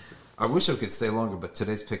plants. I wish I could stay longer, but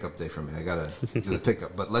today's pickup day for me. I gotta do the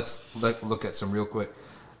pickup. But let's look at some real quick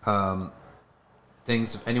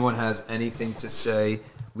things. If anyone has anything to say,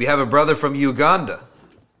 we have a brother from Uganda.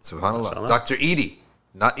 SubhanAllah. Dr. Edie,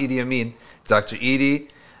 not Idi Amin. Dr. Edie.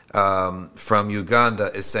 From Uganda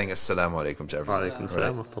is saying Assalamu alaikum to everyone. Alaikum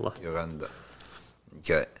salam. Uganda.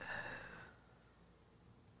 Okay.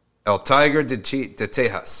 El Tiger de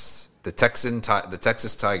Tejas, the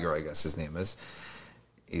Texas Tiger, I guess his name is.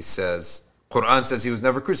 He says, Quran says he was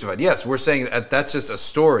never crucified. Yes, we're saying that's just a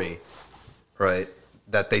story, right,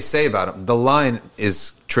 that they say about him. The line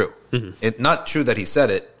is true. It's not true that he said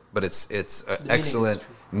it, but it's an excellent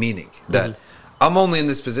meaning that I'm only in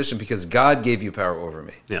this position because God gave you power over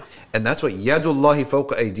me. Yeah. And that's what Yadullahi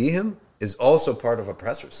fawqa aydihim is also part of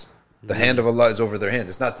oppressors. The hand of Allah is over their hand.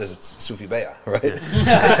 It's not the Sufi Bayah, right?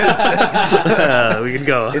 We can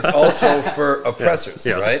go. It's also for oppressors,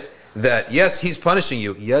 right? That, yes, he's punishing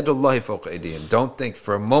you. Yadullahi fawqa aydihim. Don't think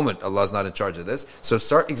for a moment Allah's not in charge of this. So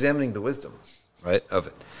start examining the wisdom, right, of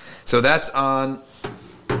it. So that's on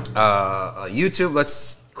YouTube.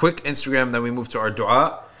 Let's quick Instagram, then we move to our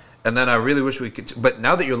dua. And then I really wish we could... But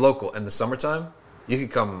now that you're local in the summertime, you can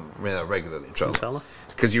come regularly, inshallah.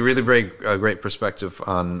 Because you really bring a great perspective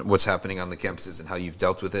on what's happening on the campuses and how you've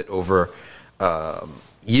dealt with it over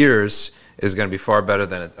years is going to be far better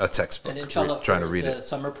than a textbook. And inshallah, trying to read the it.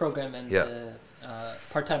 summer program and the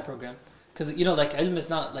part-time program. Because, like, ilm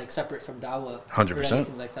is not, like, separate from da'wah 100%. or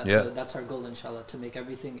anything like that. So that's our goal, inshallah, to make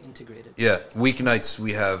everything integrated. Yeah. Weeknights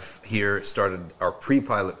we have here started our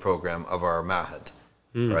pre-pilot program of our Mahad.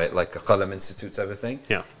 right? Like a Qalam Institute type of thing.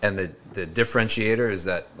 Yeah. And the differentiator is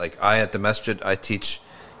that, like, I at the masjid, I teach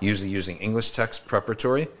usually using English text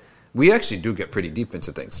preparatory. We actually do get pretty deep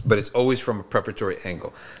into things, but it's always from a preparatory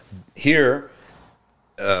angle. Here,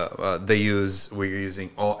 we're using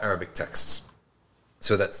all Arabic texts,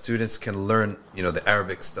 so that students can learn, the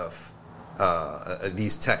Arabic stuff,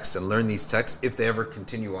 these texts, and learn these texts. If they ever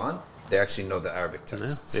continue on, they actually know the Arabic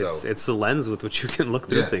text. Yeah, it's the lens with which you can look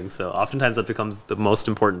through things. So oftentimes that becomes the most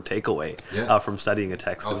important takeaway from studying a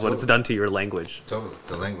text, is what it's done to your language. Totally,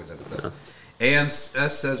 the language of it does. AMS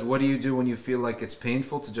says, what do you do when you feel like it's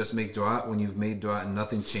painful to just make dua, when you've made dua and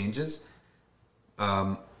nothing changes?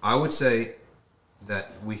 I would say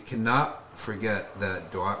that we cannot forget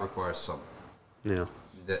that dua requires sabr. Yeah.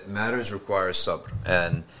 That matters requires sabr.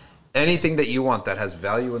 And anything that you want that has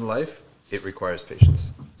value in life, it requires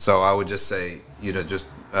patience. So I would just say, just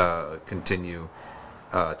continue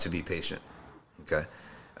to be patient. Okay.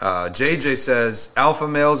 JJ says, alpha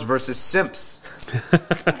males versus simps.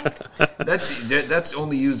 That's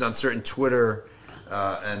only used on certain Twitter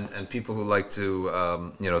and people who like to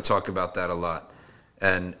talk about that a lot.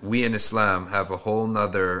 And we in Islam have a whole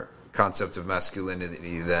nother concept of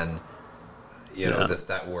masculinity than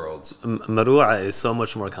that world. Maru'a is so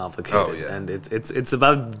much more complicated, and it's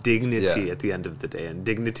about dignity at the end of the day, and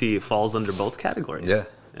dignity falls under both categories. Yeah.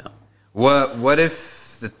 What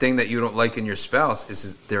if the thing that you don't like in your spouse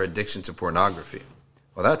is their addiction to pornography?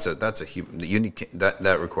 Well, that's a unique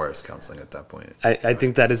that requires counseling at that point. I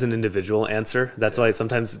think that is an individual answer. That's why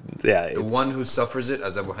sometimes the one who suffers it,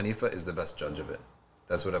 as Abu Hanifa, is the best judge of it.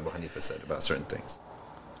 That's what Abu Hanifa said about certain things.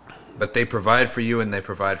 But they provide for you and they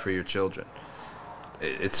provide for your children.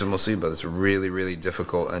 It's a musibah. It's a really, really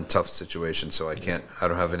difficult and tough situation. So I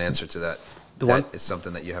don't have an answer to that. It's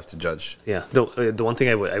something that you have to judge. Yeah. The one thing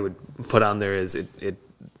I would put on there is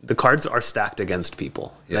the cards are stacked against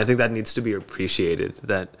people. And I think that needs to be appreciated,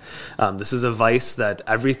 that this is a vice that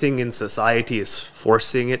everything in society is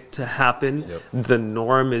forcing it to happen. Yep. The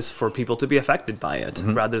norm is for people to be affected by it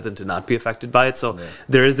rather than to not be affected by it. So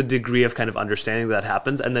there is a degree of kind of understanding that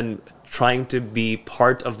happens, and then trying to be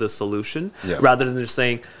part of the solution rather than just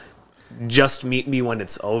saying, just meet me when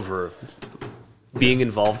it's over. Being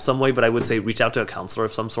involved some way, but I would say reach out to a counselor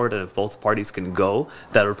of some sort, and if both parties can go,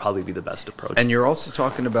 that would probably be the best approach. And you're also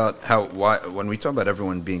talking about when we talk about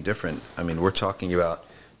everyone being different, I mean, we're talking about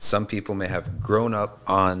some people may have grown up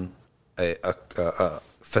on a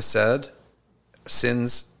fasad,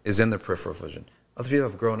 sins is in their peripheral vision. Other people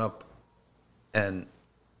have grown up and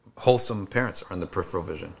wholesome parents are in the peripheral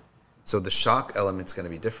vision. So the shock element's going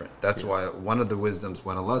to be different. That's why one of the wisdoms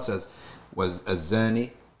when Allah says was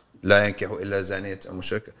azani لا ينكح إلا زانية أو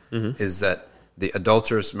مشركة, is that the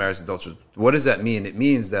adulteress marries adulteress. What does that mean? It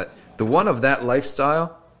means that the one of that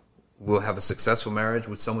lifestyle will have a successful marriage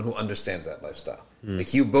with someone who understands that lifestyle.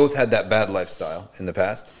 Like you both had that bad lifestyle in the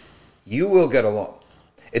past, you will get along.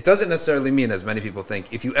 It doesn't necessarily mean, as many people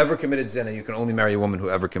think, if you ever committed zina, you can only marry a woman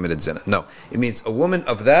who ever committed zina. No, it means a woman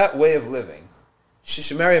of that way of living, she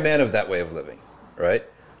should marry a man of that way of living, right?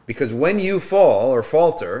 Because when you fall or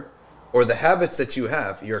falter, or the habits that you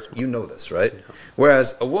have, you know this, right?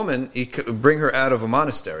 Whereas a woman, you could bring her out of a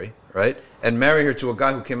monastery, right, and marry her to a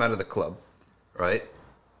guy who came out of the club, right?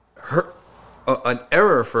 An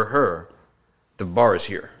error for her, the bar is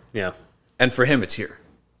here. Yeah. And for him, it's here.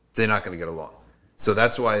 They're not going to get along. So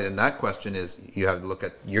that's why, in that question is, you have to look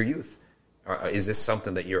at your youth. Is this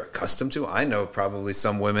something that you're accustomed to? I know probably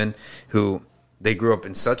some women who, they grew up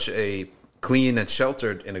in such a clean and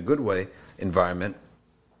sheltered, in a good way, environment.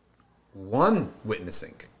 One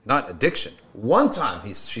witnessing, not addiction. One time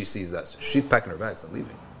she sees that, she's packing her bags and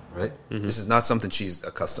leaving, right? This is not something she's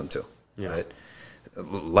accustomed to, right?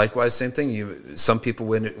 Likewise, same thing. Some people,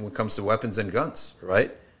 when it comes to weapons and guns,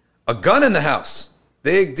 right? A gun in the house,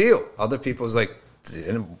 big deal. Other people's like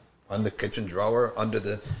on the kitchen drawer, under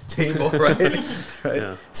the table, right? Right.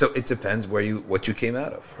 Yeah. So it depends what you came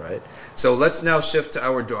out of, right? So let's now shift to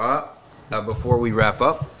our dua. Before we wrap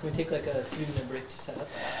up, can we take like a 3-minute break to set up?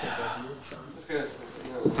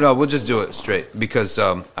 No, we'll just do it straight because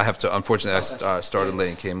I have to. Unfortunately, I started late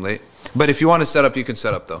and came late. But if you want to set up, you can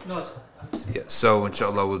set up though. No, it's fine. Yeah. So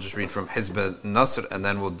inshallah, we'll just read from Hizb al-Nasr and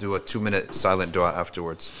then we'll do a 2-minute silent dua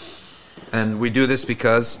afterwards. And we do this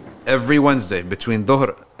because every Wednesday between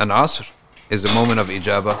Dhuhr and Asr is a moment of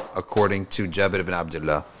ijabah, according to Jabir ibn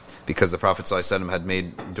Abdullah, because the Prophet ﷺ had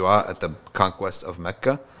made dua at the conquest of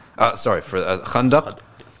Mecca. For Khandaq,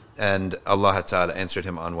 and Allah Ta'ala answered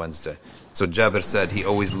him on Wednesday. So Jabir said he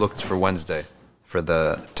always looked for Wednesday for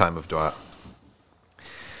the time of dua.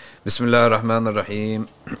 Bismillah ar-Rahman ar-Rahim.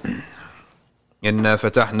 إنا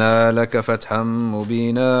فتحنا لك فتحا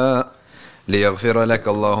مبينا ليغفر لك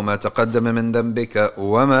الله ما تقدم من ذنبك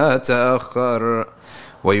وما تأخر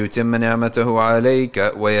ويتم نعمته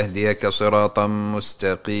عليك ويهديك صراطا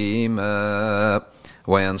مستقيما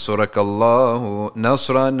وينصرك الله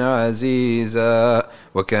نصرا عزيزا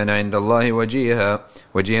وكان عند الله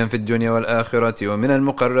وجيها في الدنيا والآخرة ومن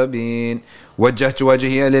المقربين. وجهت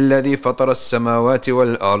وجهي للذي فطر السماوات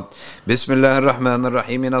والأرض. بسم الله الرحمن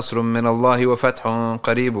الرحيم. نصر من الله وفتح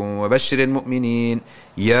قريب وبشر المؤمنين.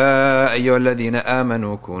 يا أيها الذين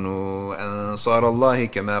آمنوا كونوا أنصار الله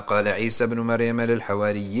كما قال عيسى بن مريم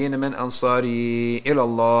للحواريين من أنصاري إلى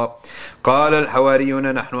الله قال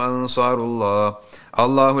الحواريون نحن أنصار الله.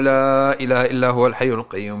 الله لا إله إلا هو الحي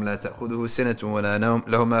القيوم لا تأخذه سنة ولا نوم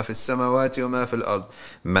له ما في السماوات وما في الأرض.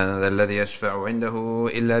 من ذا الذي يشفع عنده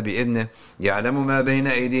إلا بإذنه يعلم ما بين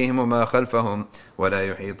أيديهم وما خلفهم ولا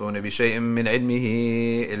يحيطون بشيء من علمه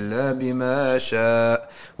إلا بما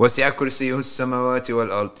شاء وسع كرسيه السماوات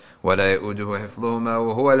والأرض ولا يؤوده حفظهما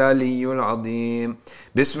وهو العلي العظيم.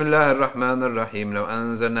 بسم الله الرحمن الرحيم. لو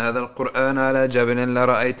أنزلنا هذا القرآن على جبل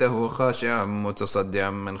لرأيته خاشعا متصدعا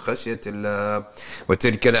من خشية الله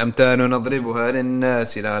وتلك الأمثال نضربها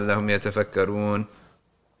للناس لعلهم يتفكرون.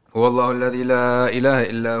 هو الله الذي لا إله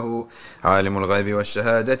إلا هو عالم الغيب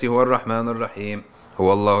والشهادة هو الرحمن الرحيم.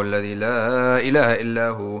 هو الله الذي لا إله إلا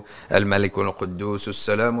هو الملك القدوس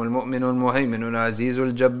السلام المؤمن المهيمن العزيز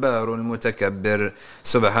الجبار المتكبر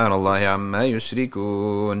سبحان الله عما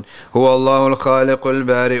يشركون. هو الله الخالق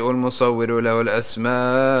البارئ المصور له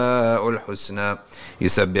الأسماء الحسنى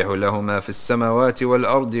يسبح له ما في السماوات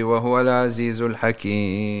والأرض وهو العزيز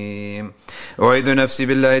الحكيم. أعيذ نفسي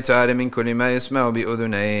بالله تعالى من كل ما يسمع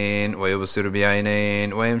بأذنين ويبصر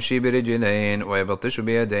بعينين ويمشي برجلين ويبطش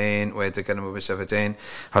بيدين ويتكلم بشفتين.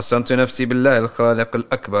 حصنت نفسي بالله الخالق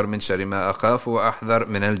الأكبر من شر ما أخاف وأحذر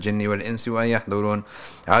من الجن والإنس وأن يحضرون.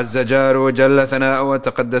 عز جاره وجل ثناؤه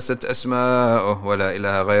وتقدست أسماؤه ولا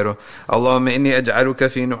إله غيره. اللهم إني أجعلك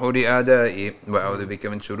في نحور أعدائي وأعوذ بك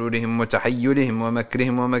من شرورهم وتحيلهم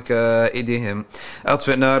ومكرهم ومكائدهم.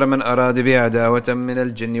 أطفئ نار من أراد بي عداوة من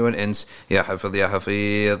الجن والإنس. يا حفظ يا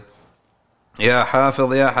حفيظ يا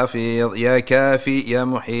حافظ يا حفيظ يا كافي يا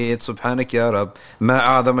محيط. سبحانك يا رب ما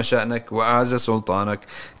أعظم شأنك وأعز سلطانك.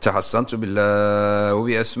 تحصنت بالله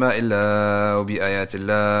وبأسماء الله وبآيات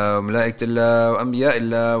الله وملائكة الله وأنبياء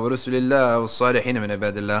الله ورسل الله والصالحين من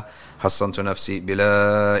عباد الله. حصنت نفسي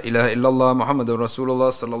بلا إله إلا الله محمد رسول الله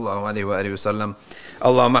صلى الله عليه وآله وسلم.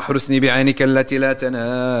 اللهم احرسني بعينك التي لا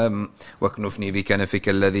تنام واكنفني بكنفك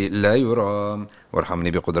الذي لا يرام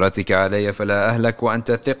وارحمني بقدرتك علي فلا أهلك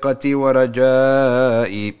وأنت ثقتي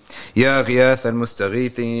ورجائي. يا غياث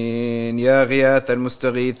المستغيثين يا غياث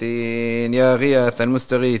المستغيثين يا غياث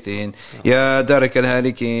المستغيثين يا دارك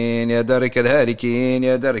الهالكين يا دارك الهالكين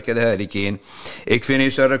يا دارك الهالكين.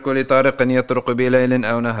 اكفني شر كل طارق يطرق بي ليل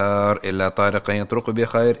أو نهار إلا طارق يطرق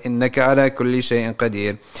بخير إنك على كل شيء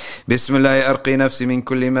قدير. بسم الله أرقي نفسي من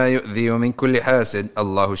كل ما يؤذي ومن كل حاسد.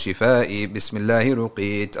 الله شفائي بسم الله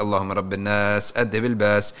رقيت. اللهم رب الناس أذهب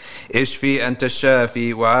الباس اشفي أنت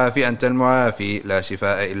الشافي وعافي أنت المعافي لا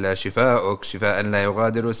شفاء إلا شفاؤك شفاء لا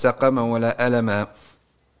يغادر سقما ولا ألما.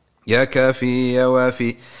 يا كافي يا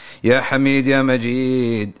وافي يا حميد يا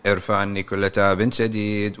مجيد ارفع عني كل تعب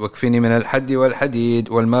شديد واكفني من الحد والحديد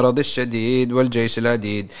والمرض الشديد والجيش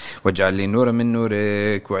العديد واجعل لي نورا من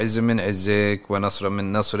نورك وعز من عزك ونصرا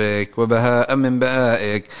من نصرك وبهاء من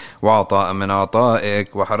بهائك وعطاء من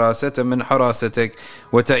عطائك وحراسة من حراستك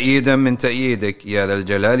وتأييدا من تأييدك يا ذا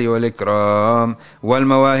الجلال والإكرام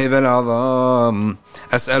والمواهب العظام.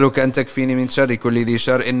 أسألك أن تكفيني من شر كل ذي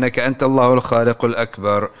شر إنك أنت الله الخالق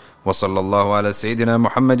الأكبر. وصلى الله على سيدنا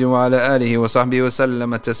محمد وعلى آله وصحبه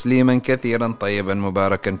وسلم تسليما كثيرا طيبا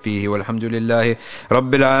مباركا فيه والحمد لله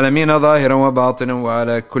رب العالمين ظاهرا وباطنا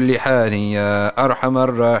وعلى كل حال يا أرحم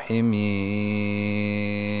الراحمين.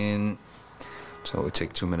 So we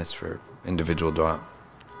take 2 minutes for individual dua.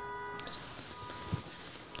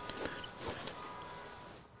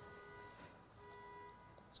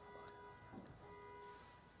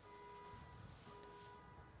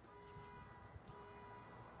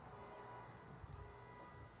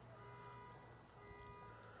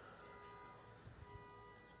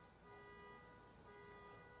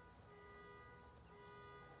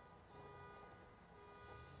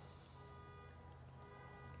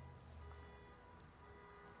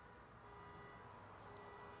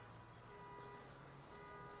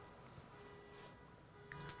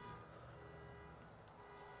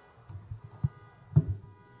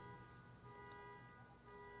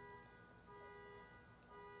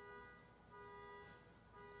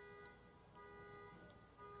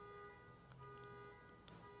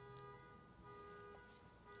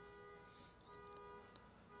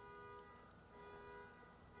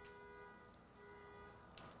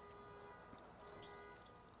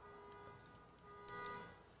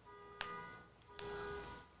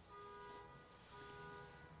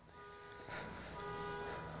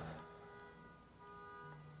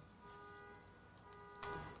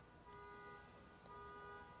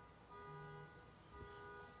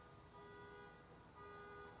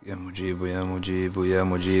 يا مجيب يا مجيب يا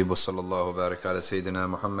مجيب. وصلى الله وبارك على سيدنا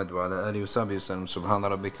محمد وعلى آله وصحبه وسلم. سبحان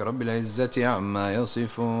ربك رب العزة عما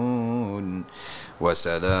يصفون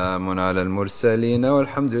وسلام على المرسلين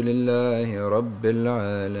والحمد لله رب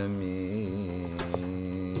العالمين.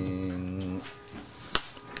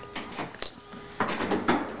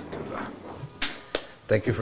 Thank you for